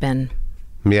 that would have been...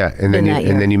 Yeah, and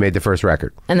then you made the first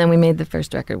record. And then we made the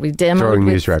first record. We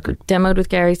demoed with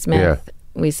Gary Smith. Yeah.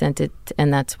 We sent it,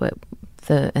 and that's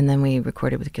and then we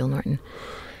recorded with Gil Norton.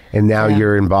 And now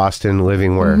you're in Boston,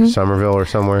 living where? Somerville or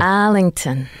somewhere?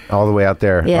 Arlington. All the way out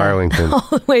there, Arlington. All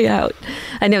the way out.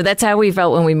 I know, that's how we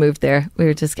felt when we moved there. We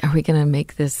were just, are we going to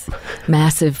make this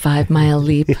massive 5-mile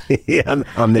leap on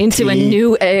the into a T.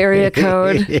 new area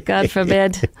code? God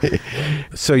forbid.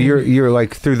 So you're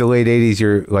like through the late 80s,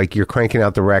 you're cranking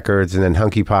out the records, and then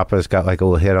Hunky Papa's got like a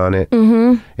little hit on it.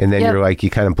 And then you're like, you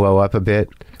kind of blow up a bit.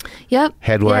 Yep.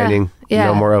 Headlining. Yeah.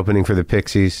 No more opening for the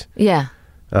Pixies. Yeah.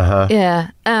 Yeah.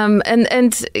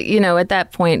 And you know, at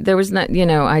that point there was not, you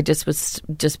know, I just was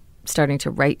just starting to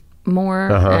write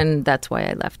more, and that's why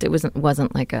I left. It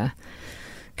wasn't like a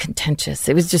contentious.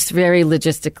 It was just very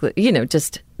logistically, you know,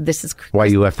 just this is why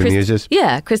you left the Muses?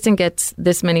 Yeah, Kristen gets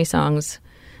this many songs,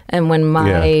 and when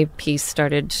my piece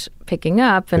started picking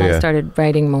up and I started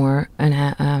writing more,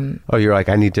 and you're like,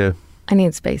 I need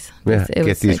space. Yeah,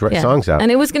 get these songs out.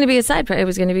 And it was going to be a side project. It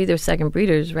was going to be their second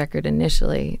Breeders record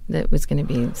initially. That was going to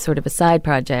be sort of a side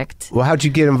project. Well, how'd you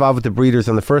get involved with the Breeders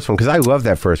on the first one? Because I love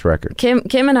that first record. Kim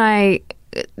and I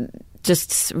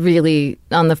just really,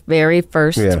 on the very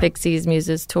first Pixies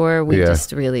Muses tour, we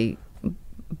just really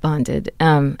bonded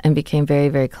and became very,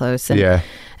 very close. And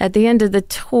at the end of the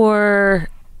tour,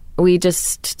 we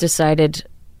just decided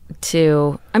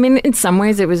to, I mean, in some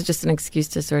ways it was just an excuse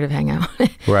to sort of hang out.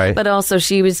 Right. But also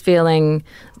she was feeling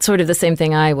sort of the same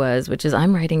thing I was, which is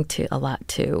I'm writing a lot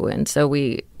too. And so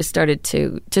we started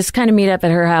to just kind of meet up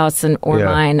at her house or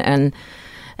mine and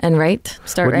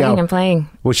start writing and playing.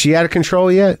 Was she out of control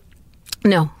yet?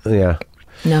 No. Yeah.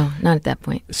 No, not at that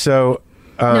point. So...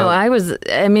 no, I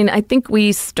think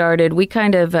we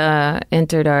kind of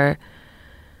entered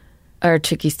our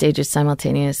tricky stages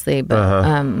simultaneously,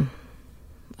 but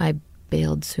I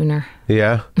bailed sooner.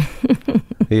 Yeah.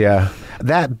 Yeah.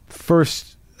 That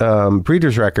first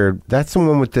Breeders record, that's the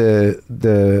one with the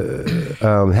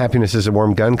Happiness is a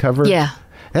Warm Gun cover? Yeah.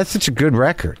 That's such a good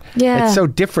record. Yeah. It's so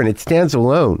different. It stands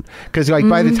alone. Because like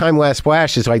by the time Last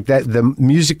Splash is like that, the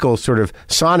musical sort of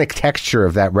sonic texture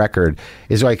of that record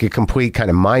is like a complete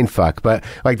kind of mind fuck. But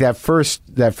like that first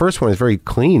one is very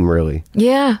clean, really.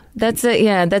 Yeah. That's it.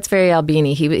 Yeah. That's very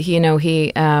Albini. He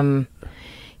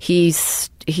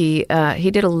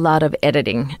did a lot of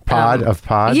editing.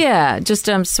 Pod? Yeah, just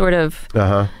sort of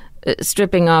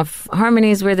stripping off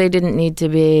harmonies where they didn't need to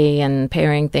be and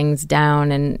paring things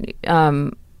down. And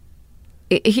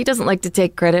he doesn't like to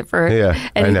take credit for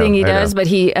anything he does, but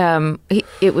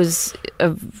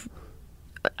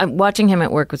watching him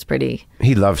at work was pretty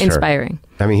he loves inspiring.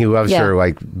 Her. I mean, he loves her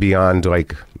like beyond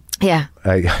like... Yeah.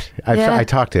 I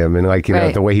talked to him, and like, you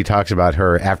know, the way he talks about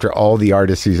her after all the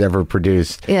artists he's ever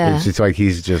produced, it's like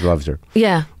he just loves her.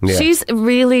 Yeah. She's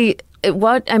really,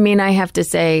 I have to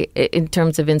say, in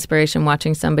terms of inspiration,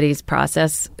 watching somebody's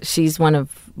process, she's one of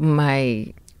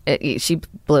my, she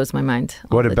blows my mind.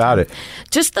 What about it?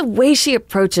 Just the way she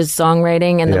approaches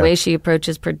songwriting and the way she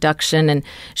approaches production. And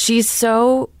she's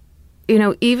so, you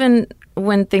know, even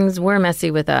when things were messy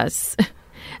with us,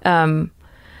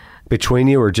 between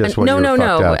you, or just when you were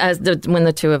fucked up? As when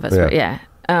the two of us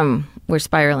were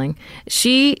spiraling.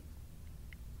 She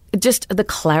just her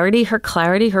clarity, her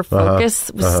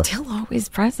focus was still always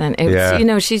present. It was, you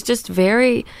know, she's just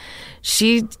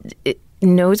she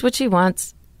knows what she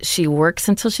wants. She works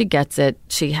until she gets it.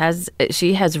 She has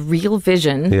real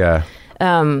vision. Yeah.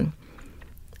 And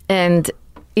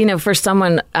you know, for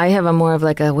someone, I have a more of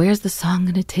like a, where's the song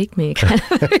going to take me?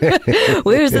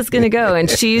 Where's this going to go? And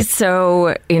she's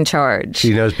so in charge.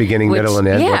 She knows beginning, middle, and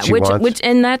end, what she wants.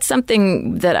 And that's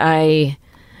something that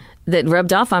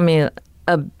rubbed off on me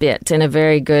a bit in a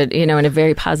very good, you know, in a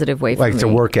very positive way for me. Like it's a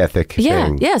work ethic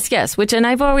thing. Yes. Which, and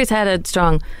I've always had a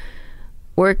strong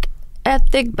work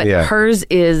ethic, but hers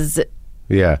is,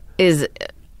 you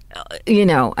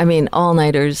know, I mean,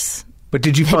 all-nighters. But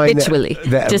did you find habitually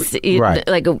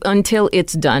like until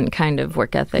it's done kind of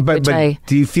work ethic? But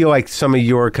do you feel like some of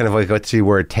your kind of like, let's see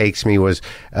where it takes me was,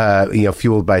 you know,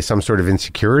 fueled by some sort of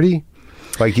insecurity?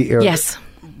 Like yes,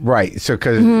 right. So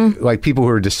because like people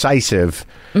who are decisive,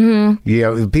 you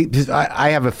know, I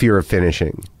have a fear of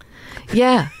finishing.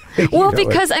 Yeah. Well,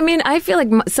 because I mean, I feel like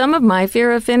some of my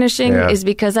fear of finishing is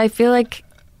because I feel like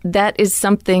that is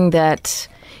something that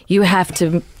you have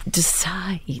to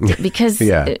decide, because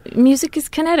music is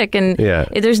kinetic and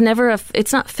there's never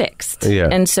it's not fixed.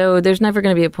 And so there's never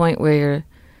going to be a point where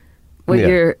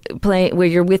you're playing, where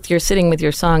you're sitting with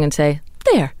your song and say,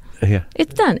 there,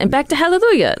 it's done. And back to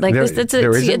Hallelujah. Like there's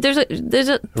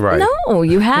a right. No,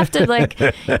 you have to like,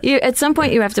 at some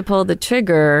point you have to pull the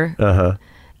trigger.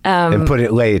 And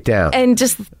lay it down. And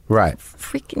just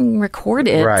freaking record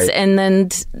it. Right. And then,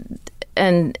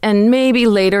 and maybe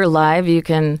later live you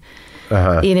can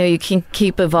you can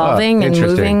keep evolving and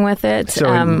moving with it.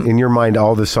 So in your mind,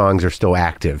 all the songs are still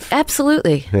active.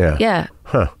 Absolutely. Yeah.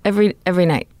 Huh. Every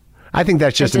night. I think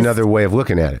that's just another way of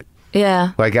looking at it.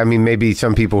 Yeah. Like, I mean, maybe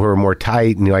some people who are more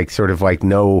tight and like sort of like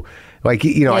know. Like,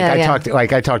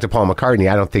 I talked to Paul McCartney.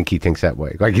 I don't think he thinks that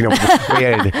way. Like,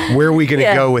 where are we going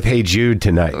to go with Hey Jude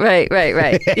tonight? Right.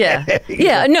 Yeah.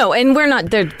 Yeah. No, and we're not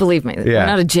there. Believe me, we're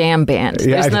not a jam band.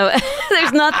 There's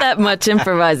there's not that much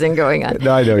improvising going on.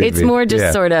 No, I know. It's more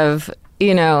just sort of,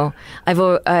 I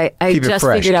just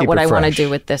figured out what I want to do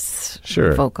with this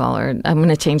vocal, or I'm going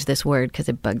to change this word because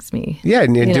it bugs me. Yeah,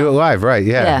 and do it live, right?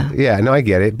 Yeah. No, I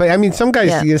get it. But I mean, some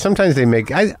guys, sometimes they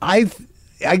make.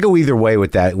 I go either way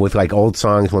with that, with like old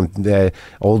songs when the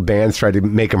old bands try to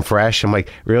make them fresh. I'm like,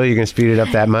 really? You're going to speed it up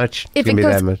that much? If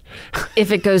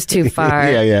it goes too far.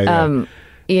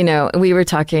 We were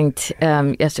talking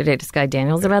yesterday to Sky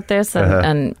Daniels about this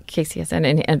on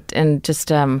KCSN and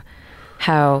just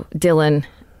how Dylan,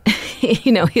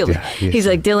 he's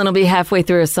like, Dylan will be halfway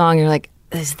through a song and you're like,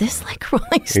 is this like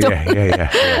Rolling Stone?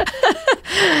 Yeah.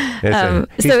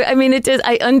 So, I mean, it is,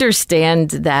 I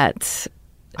understand that.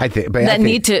 I think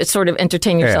need to sort of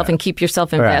entertain yourself and keep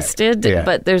yourself invested,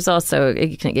 but there's also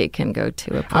it can go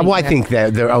to a point. Well, I think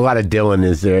that a lot of Dylan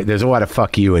is there. There's a lot of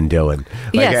fuck you in Dylan.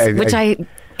 Which I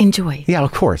enjoy. Yeah,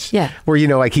 of course. Yeah, where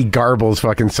like he garbles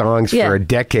fucking songs for a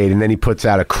decade, and then he puts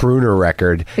out a crooner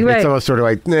record. Right. It's almost sort of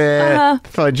like,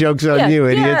 joke's on you,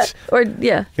 idiots. I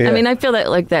mean, I feel that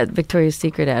like that Victoria's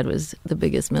Secret ad was the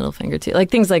biggest middle finger too.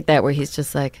 Like things like that, where he's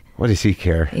just like, what does he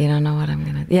care? You don't know what I'm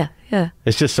gonna. Yeah.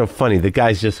 It's just so funny. The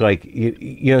guy's just like,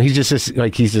 he's just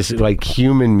he's this like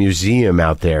human museum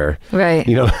out there, right?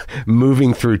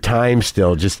 Moving through time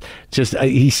still. Just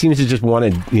he seems to just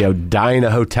want to, die in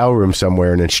a hotel room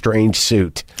somewhere in a strange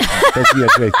suit.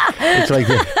 It's like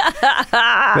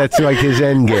that's like his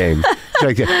end game. It's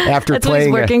like after that's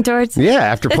playing, what he's working towards. Yeah,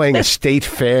 after playing a state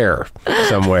fair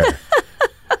somewhere.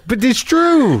 But it's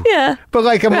true. Yeah. But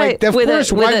like, I'm like, of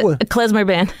course, why a klezmer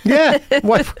band? Yeah.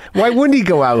 Why wouldn't he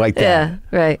go out like that? Yeah.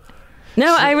 Right.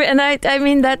 No, I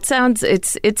mean that sounds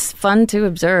it's fun to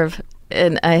observe,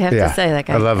 and I have to say, like,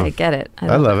 I love him. I get it.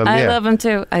 I love him. I love him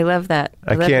too. I love that.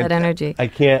 I love that energy. I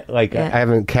can't I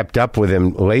haven't kept up with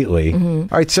him lately.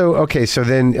 Mm-hmm. All right. So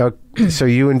then so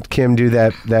you and Kim do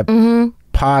that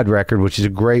Pod record, which is a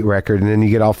great record, and then you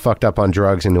get all fucked up on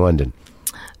drugs in London.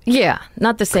 Yeah,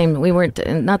 not the same. We weren't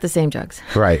not the same drugs.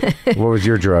 Right. What was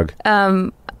your drug?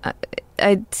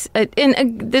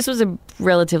 This was a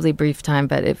relatively brief time,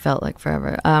 but it felt like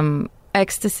forever.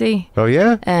 Ecstasy. Oh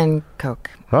yeah. And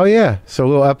coke. Oh yeah. So a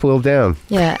little up, a little down.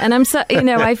 Yeah, and I'm so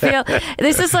I feel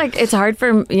this is like it's hard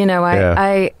for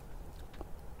this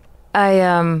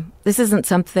isn't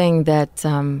something that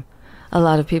a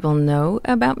lot of people know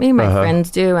about me. My friends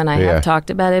do, and I have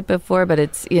talked about it before. But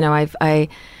it's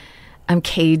I'm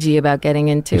cagey about getting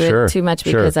into it too much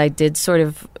because I did sort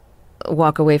of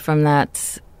walk away from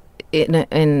that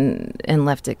and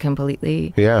left it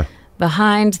completely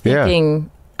behind, thinking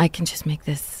I can just make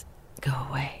this go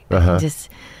away. I can just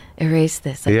erase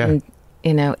this. I can,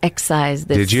 excise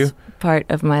this part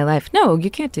of my life. No, you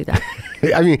can't do that.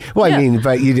 I mean,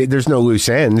 but there's no loose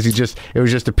ends. It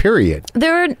was just a period.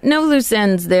 There are no loose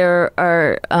ends. There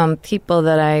are people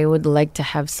that I would like to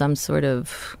have some sort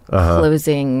of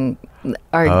closing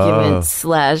argument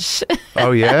slash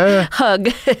hug.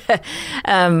 You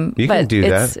can do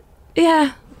that.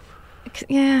 Yeah.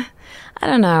 I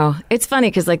don't know. It's funny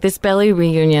because like this Belly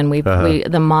reunion,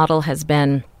 the model has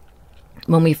been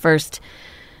when we first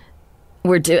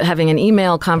were having an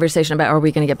email conversation about, are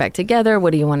we going to get back together?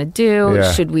 What do you want to do?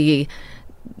 Yeah. Should we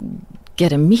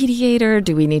get a mediator?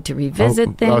 Do we need to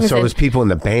revisit things? Oh, so it was people in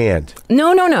the band.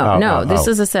 No. This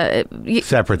is a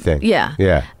separate thing. Yeah.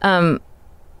 Yeah.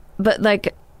 But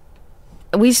like,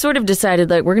 we sort of decided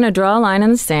like we're going to draw a line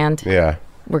in the sand. Yeah.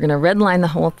 We're going to redline the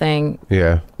whole thing.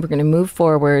 Yeah. We're going to move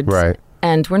forward. Right.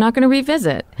 And we're not going to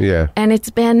revisit. Yeah. And it's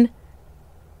been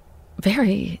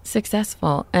very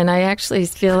successful. And I actually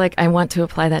feel like I want to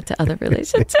apply that to other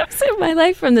relationships in my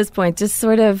life from this point. Just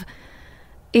sort of,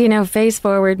 face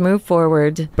forward, move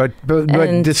forward. But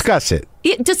discuss it.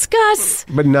 Discuss.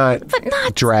 But not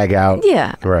drag out.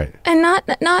 Yeah. Right. And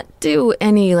not do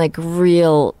any like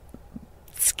real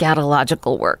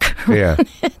scatological work. Yeah.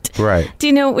 Right. Do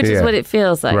you know, which is what it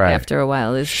feels like after a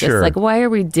while. It's just like, why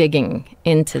are we digging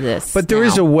into this? But there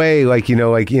is a way, like,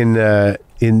 like in the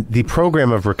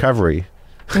program of recovery,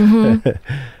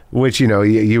 which,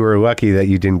 you were lucky that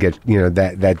you didn't get,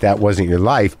 that wasn't your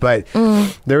life. But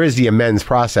there is the amends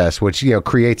process, which,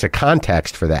 creates a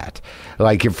context for that.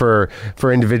 Like for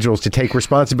individuals to take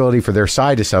responsibility for their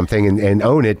side of something and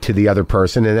own it to the other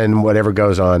person. And then whatever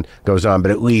goes on.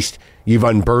 But at least you've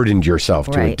unburdened yourself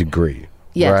to a degree.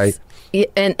 Yes. Right?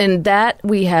 And that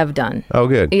we have done. Oh,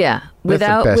 good. Yeah. That's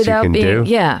the best you can do.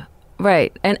 Yeah.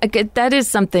 Right. And that is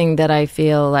something that I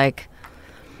feel like,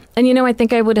 and I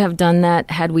think I would have done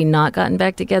that had we not gotten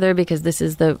back together, because this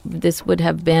would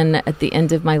have been at the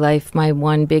end of my life my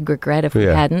one big regret if we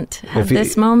hadn't had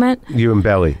this moment. You and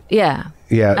Belly. Yeah.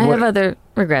 Yeah. I have other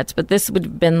regrets, but this would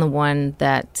have been the one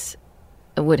that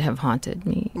would have haunted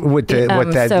me.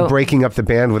 Breaking up the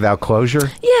band without closure?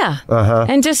 Yeah.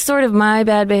 And just sort of my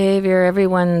bad behavior,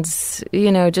 everyone's,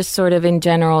 just sort of in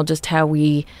general, just how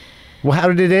we... Well, how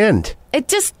did it end? It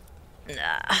just...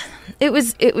 It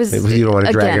was. You don't want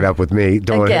to drag it up with me. We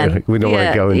don't want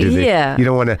to go into the. Yeah. You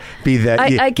don't want to be that.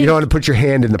 You don't want to put your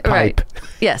hand in the pipe. Right.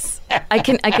 Yes, I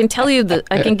can tell you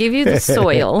I can give you the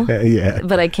soil. Yeah.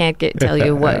 But I can't tell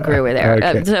you what grew there.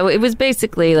 Okay. So it was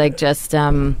basically like just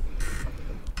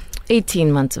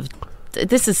 18 months of.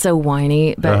 This is so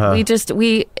whiny, but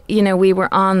we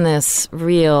were on this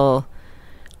real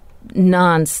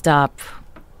nonstop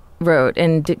road,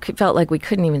 and it felt like we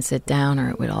couldn't even sit down, or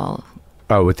it would all.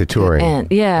 Oh, with the touring,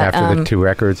 after the 2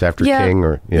 records, after King,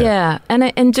 or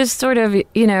and just sort of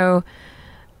you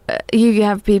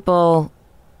have people.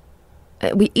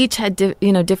 We each had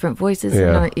different voices in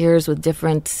our ears with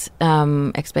different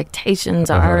expectations.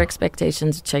 Our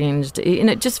expectations changed.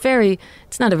 Just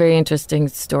it's not a very interesting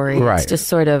story. Right. It's just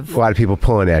sort of a lot of people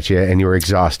pulling at you, and you were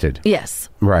exhausted. Yes.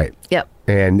 Right. Yep.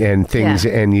 And things,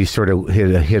 and you sort of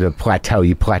hit a plateau.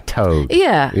 You plateaued.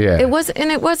 Yeah. Yeah. It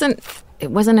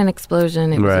wasn't an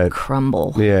explosion. It was a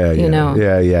crumble. Yeah.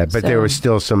 Yeah. But there was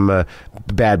still some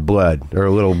bad blood or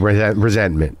a little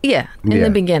resentment. Yeah, in the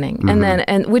beginning. Mm-hmm.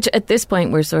 And which at this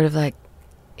point we're sort of like,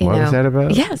 what was that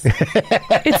about? Yes.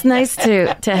 It's nice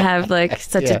to have like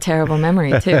such a terrible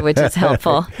memory too, which is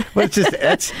helpful. Well,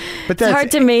 it's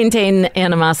hard to maintain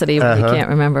animosity when you can't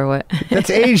remember what. That's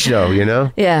age though,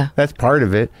 Yeah. That's part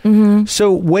of it. Mm-hmm.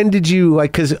 So when did you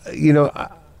because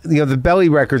the Belly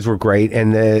records were great,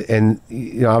 and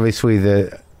obviously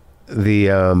the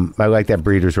I like that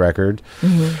Breeders record,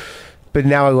 but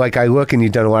now I look and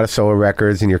you've done a lot of solo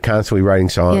records and you're constantly writing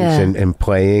songs and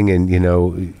playing and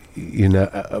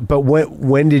but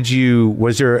when did you?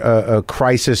 Was there a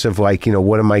crisis of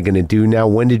what am I going to do now?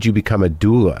 When did you become a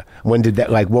doula? When did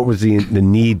that what was the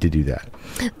need to do that?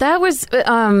 That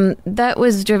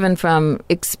was driven from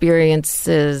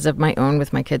experiences of my own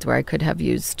with my kids where I could have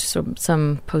used some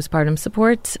postpartum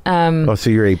support. So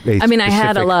you're I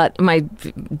had a lot. My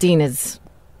Dean is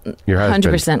your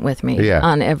 100% with me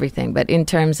on everything, but in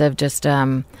terms of just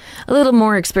a little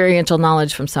more experiential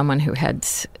knowledge from someone who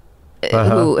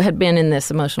had been in this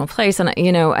emotional place, and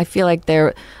I feel like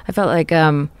I felt like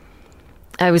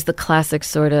I was the classic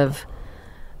sort of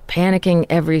panicking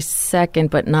every second,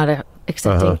 but not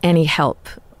accepting any help.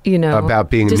 About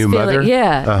being a new mother.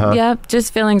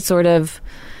 Just feeling sort of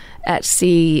at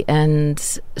sea and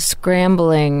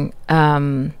scrambling,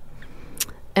 and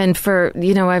for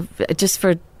I've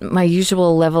for my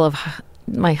usual level of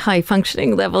my high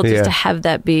functioning level, just to have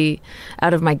that be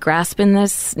out of my grasp in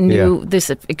this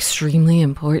this extremely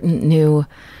important new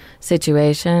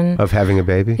situation of having a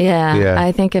baby.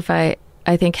 I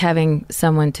think having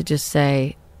someone to just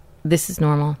say, this is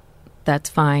normal, that's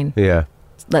fine,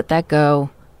 let that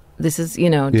go, this is a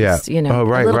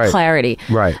little clarity,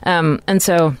 right.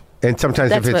 And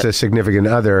sometimes if it's a significant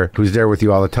other who's there with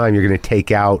you all the time, you're going to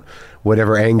take out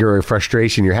whatever anger or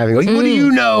frustration you're having. What do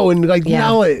you know? And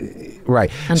no,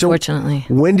 right. Unfortunately.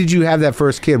 So when did you have that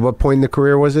first kid? What point in the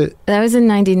career was it? That was in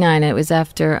 99. It was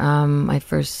after my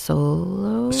first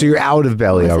solo. So you're out of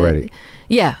Belly already?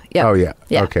 Yeah. Oh, yeah.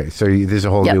 Okay. So there's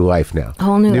a whole new life now.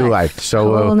 Whole new life.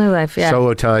 Solo. Whole new life, yeah.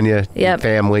 Solo Tanya.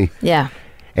 Family. Yeah.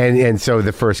 And so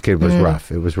the first kid was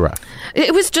rough. It was rough.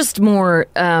 It was just more,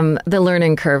 the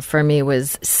learning curve for me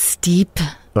was steep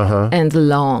and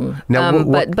long, now,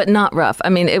 but not rough. I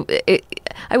mean,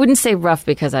 I wouldn't say rough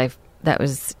because that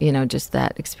was, just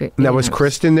that experience. Now, was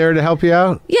Kristen there to help you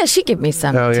out? Yeah, she gave me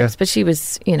some tips, but she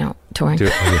was, touring.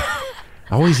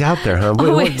 Always out there, huh?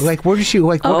 Always. Where does she,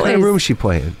 what kind of room is she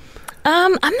playing?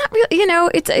 I'm not really,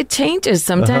 it changes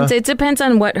sometimes. It depends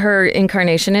on what her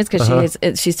incarnation is, because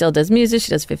she still does music. She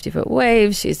does 50-foot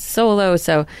waves. She's solo.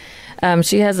 So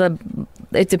she has a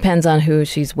it depends on who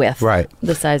she's with. Right.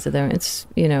 The size of them. It's,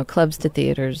 clubs to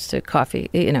theaters to coffee,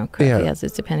 coffee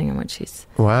houses, depending on what she's.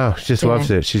 Wow. She just doing.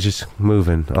 loves it. She's just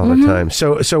moving all the time.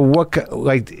 So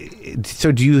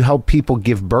do you help people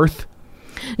give birth?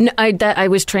 No, I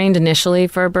was trained initially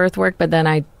for birth work, but then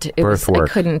I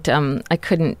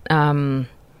couldn't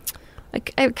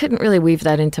really weave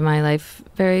that into my life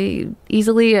very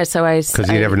easily. So because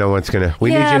you never know what's gonna.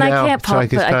 We need you and now. I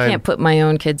can't put my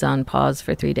own kids on pause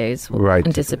for 3 days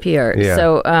and disappear. Yeah.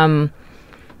 So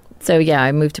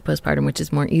I moved to postpartum, which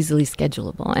is more easily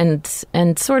schedulable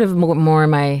and sort of more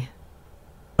my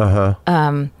not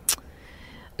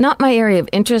my area of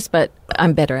interest, but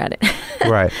I'm better at it.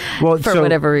 Right. Well, for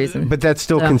whatever reason. But that's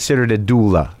still considered a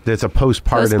doula. That's a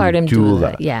postpartum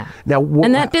doula. Yeah. Now,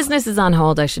 and that business is on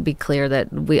hold. I should be clear that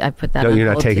I put that on hold.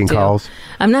 You're not taking calls?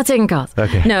 I'm not taking calls.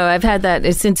 Okay. No, I've had that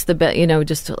since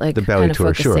just like the belly kind of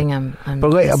tour, focusing sure. on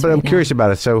but I'm curious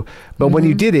about it. So, but when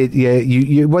you did it,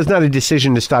 it was not a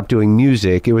decision to stop doing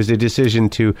music. It was a decision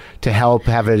to help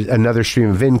have another stream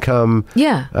of income.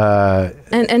 Yeah.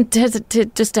 And to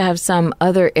just to have some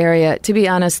other area, to be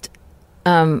honest,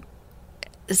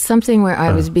 something where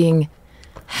I was being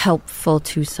helpful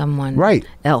to someone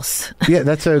else. Yeah,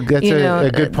 that's a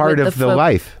good part of the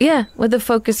life. Yeah, the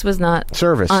focus was not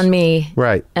service on me.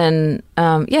 Right. And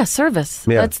service.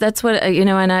 Yeah. That's what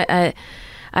and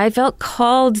I felt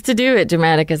called to do it,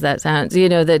 dramatic as that sounds.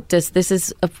 That this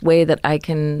is a way that I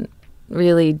can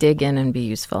really dig in and be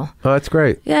useful. Oh, that's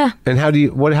great. Yeah. And how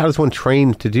does one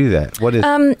train to do that? What is?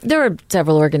 There are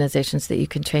several organizations that you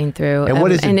can train through. And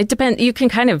what is? And it depends. You can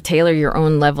kind of tailor your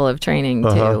own level of traiing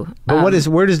too. But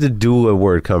where does the doula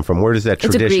word come from? Where does that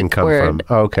tradition come from?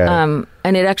 Oh, okay.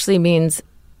 And it actually means,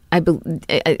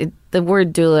 the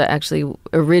word doula actually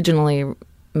originally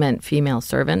meant female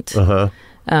servant.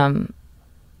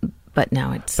 But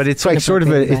now it's. But it's like sort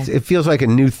of it feels like a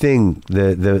new thing.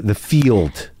 The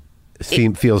field.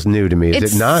 Feels new to me.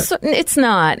 Is it not? It's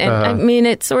not. And I mean,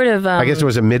 it's sort of... I guess it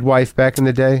was a midwife back in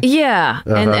the day? Yeah.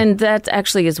 And that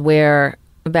actually is where,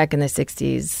 back in the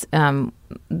 60s,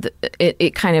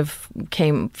 it kind of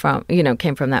came from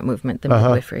that movement, the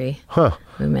midwifery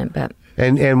movement. But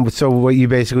And so what you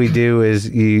basically do is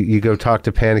you go talk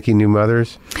to panicky new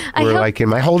mothers?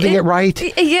 Am I holding it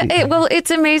right? Yeah. Well,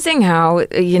 it's amazing how,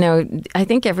 I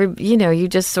think you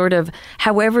just sort of,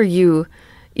 however you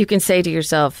can say to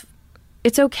yourself,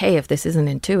 it's okay if this isn't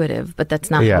intuitive, but that's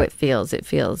not how it feels. It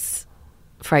feels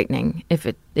frightening if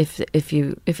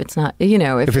it's not if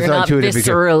you're not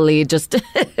viscerally just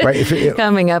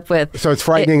coming up with. So it's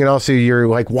frightening, and also you're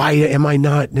like, why am I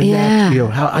not?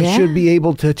 I should be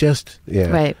able to just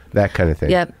that kind of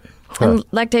thing. Yep. And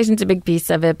lactation's a big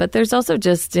piece of it, but there's also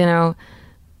just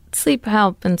sleep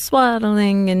help and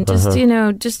swaddling and just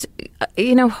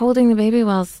holding the baby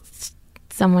while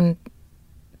someone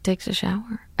takes a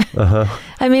shower.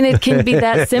 I mean, it can be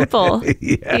that simple, but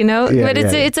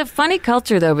it's a funny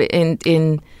culture though.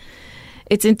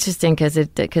 It's interesting because I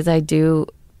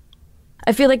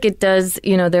feel like it does.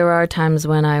 There are times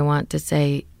when I want to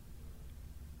say,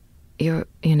 your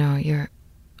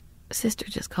sister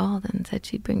just called and said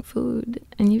she'd bring food,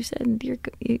 and you said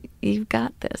you've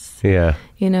got this. Yeah.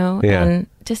 And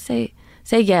just say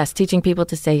yes. Teaching people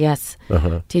to say yes.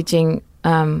 Teaching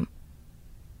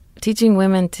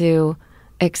women to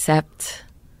accept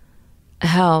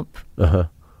help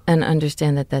and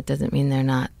understand that doesn't mean they're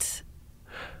not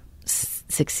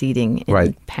succeeding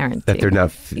in parenting. That they're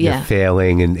not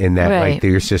failing and that like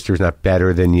your sister's not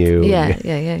better than you. Yeah.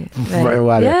 Right.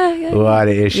 A lot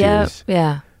of issues.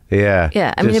 Yeah.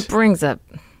 I mean, it brings up.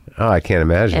 Oh, I can't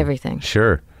imagine everything.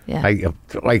 Sure. Yeah.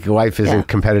 Life isn't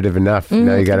competitive enough.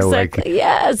 Now you got to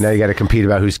now you got to compete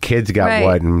about whose kids got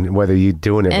what and whether you're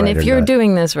doing it and right. And if you're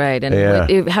doing this right,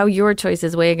 and how your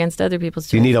choices weigh against other people's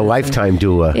choices. You need a lifetime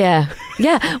doula. Yeah.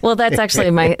 Well, that's actually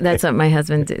that's what my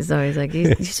husband is always like.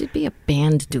 You should be a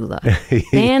band doula.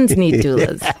 Bands need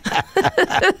doulas.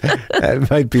 That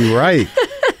might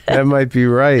be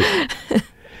right.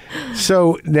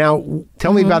 So now,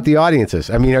 tell me about the audiences.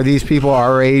 I mean, are these people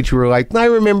our age who are like, I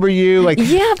remember you, like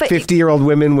 50-year-old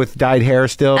women with dyed hair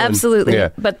still? Absolutely.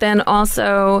 But then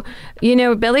also,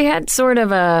 Billy had sort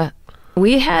of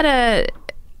we had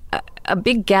a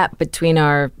big gap between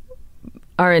our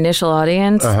initial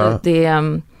audience,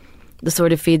 the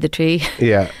sort of feed the tree.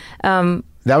 Yeah. That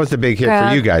was the big hit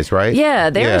for you guys, right? Yeah.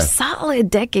 They were a solid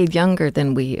decade younger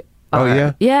than we are. Oh,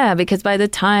 yeah? Yeah, because by the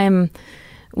time...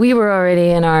 we were already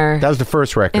in our... That was the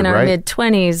first record, in our right?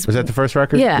 mid-20s. Was that the first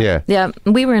record? Yeah.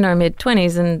 We were in our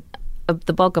mid-20s, and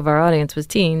the bulk of our audience was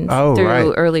teens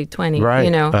through early 20s, Right.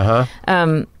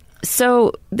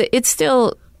 So it's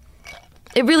still...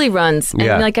 It really runs.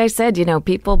 And like I said,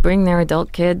 people bring their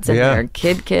adult kids and their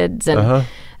kids. And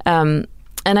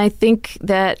and I think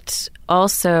that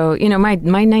also, my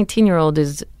 19-year-old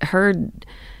her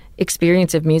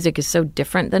experience of music is so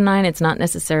different than mine. It's not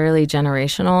necessarily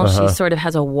generational. She sort of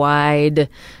has a wide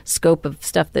scope of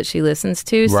stuff that she listens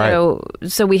to. Right.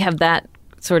 So we have that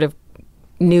sort of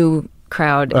new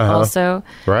crowd also.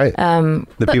 Right.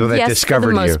 The people that discovered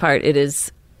you. For the most part, it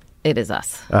is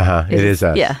us. It is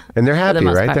us. Yeah. And they're happy,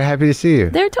 right? Part. They're happy to see you.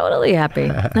 They're totally happy.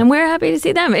 And we're happy to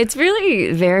see them. It's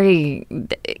really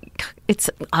it's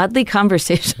oddly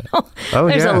conversational.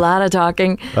 There's a lot of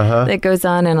talking that goes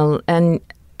on and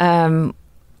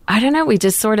I don't know, we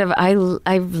just sort of I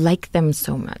like them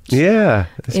so much. Yeah.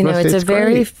 It's a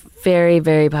very, very,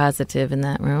 very positive in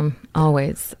that room,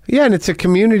 always. Yeah, and it's a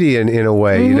community in a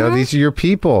way. These are your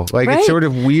people. Like it's sort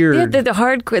of weird. Yeah, they're the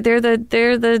hardcore. They're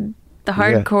the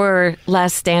hardcore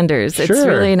last standers. It's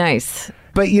really nice.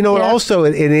 But it also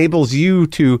it enables you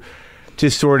to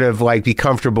sort of like be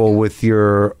comfortable with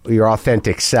your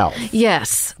authentic self.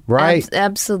 Yes. Right?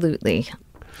 Absolutely.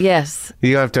 Yes.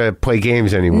 You don't have to play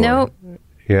games anymore. Nope.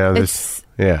 It's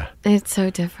so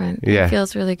different. Yeah. It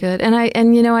feels really good. And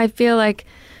I feel like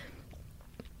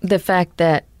the fact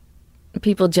that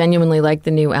people genuinely like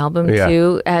the new album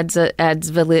too adds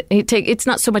validity. It's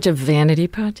not so much a vanity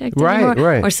project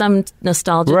anymore, or some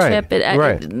nostalgia trip.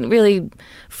 It really,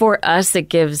 for us, it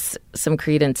gives some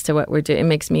credence to what we're doing. It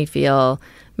makes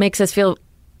us feel,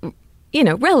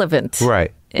 relevant.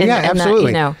 Right. And,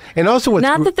 absolutely. And also,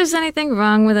 not that there's anything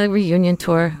wrong with a reunion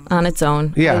tour on its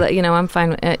own. Yeah. I'm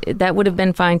fine. That would have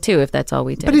been fine too if that's all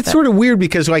we did. But it's sort of weird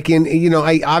because, like,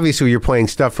 obviously you're playing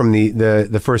stuff from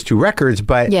the first two records,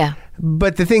 but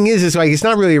But the thing is like it's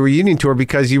not really a reunion tour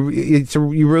because you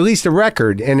released a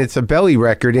record and it's a Belly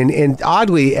record, and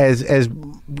oddly as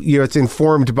it's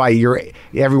informed by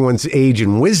everyone's age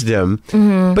and wisdom,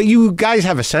 but you guys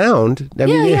have a sound. I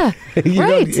mean,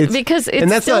 because it's and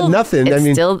that's still, not nothing.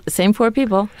 It's still the same four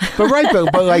people. But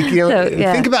like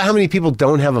think about how many people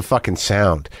don't have a fucking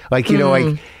sound. Like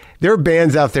like. There are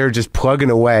bands out there just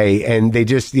plugging away, and they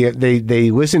just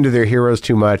they listen to their heroes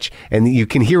too much, and you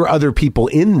can hear other people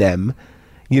in them,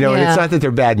 and it's not that they're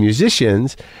bad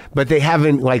musicians, but they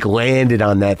haven't like landed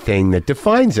on that thing that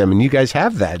defines them, and you guys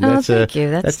have that. And thank you.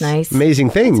 That's nice.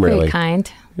 Amazing thing, that's really. Very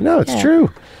kind. No, it's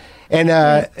true. And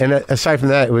aside from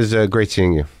that, it was great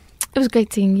seeing you. It was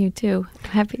great seeing you too.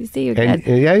 Happy to see you again.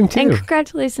 Yeah, me too. And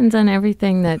congratulations on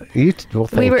everything that thank you.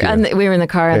 We were in the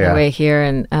car on the way here,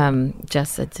 and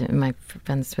Jess said to my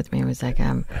friends with me, was like,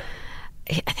 I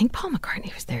think Paul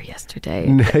McCartney was there yesterday.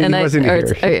 No, and he wasn't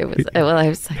here.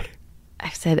 I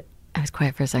said, I was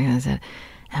quiet for a second. I said,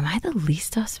 am I the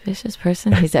least auspicious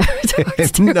person he's ever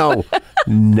talked to?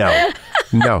 No.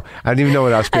 I don't even know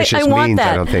what auspicious means.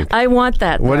 That. I don't think. I want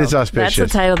that. What is auspicious?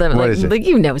 That's the title that what is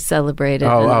it? Celebrated.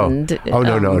 No.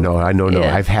 I know.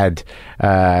 Yeah. I've had.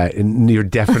 You're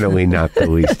definitely not the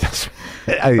least.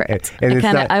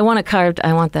 I want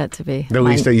that to be the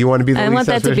least. You want to be the least. I want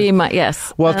that to be my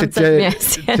yes. Well,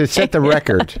 to set the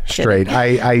record straight,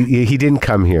 he didn't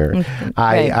come here.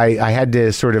 I had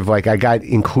to sort of like I got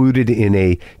included in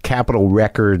a Capitol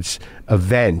Records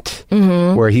event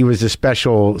where he was a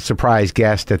special surprise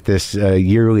guest at this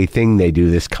yearly thing they do,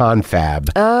 this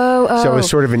confab. So it was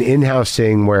sort of an in-house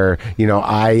thing where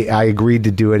I agreed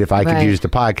to do it if I could use the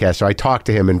podcast. So I talked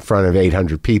to him in front of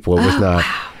 800 people. It was not.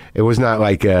 Wow. It was not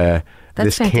like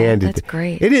this candid. That's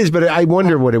great. It is, but I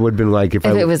wonder what it would have been like if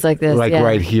it was like this,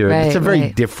 right here. It's a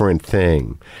very different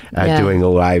thing, doing a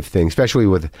live thing, especially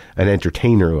with an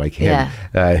entertainer like him,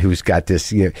 who's got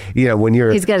this. When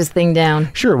he's got his thing down.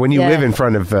 Sure, when you live in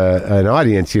front of an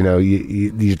audience, you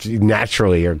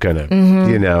naturally are gonna,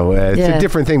 it's a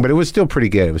different thing. But it was still pretty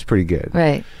good. It was pretty good.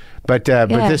 Right. But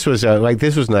this was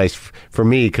this was nice for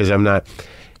me because I'm not.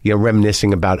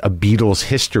 Reminiscing about a Beatles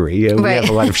history. We have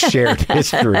a lot of shared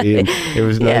history, and it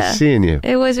was nice seeing you.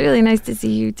 It was really nice to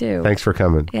see you, too. Thanks for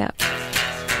coming. Yeah.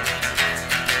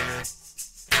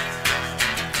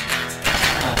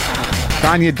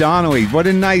 Tanya, Donnelly, what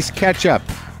a nice catch-up.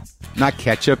 Not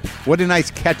ketchup. What a nice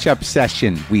catch-up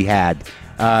session we had.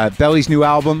 Belly's new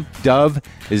album, Dove,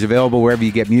 is available wherever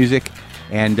you get music.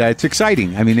 And it's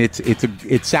exciting. I mean,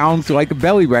 it sounds like a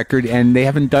Belly record, and they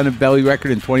haven't done a Belly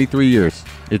record in 23 years.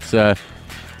 It's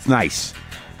nice.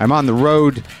 I'm on the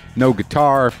road, no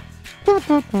guitar,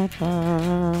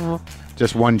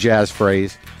 just one jazz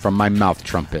phrase from my mouth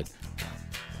trumpet.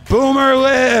 Boomer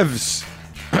lives.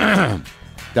 That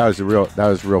was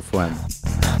real fun.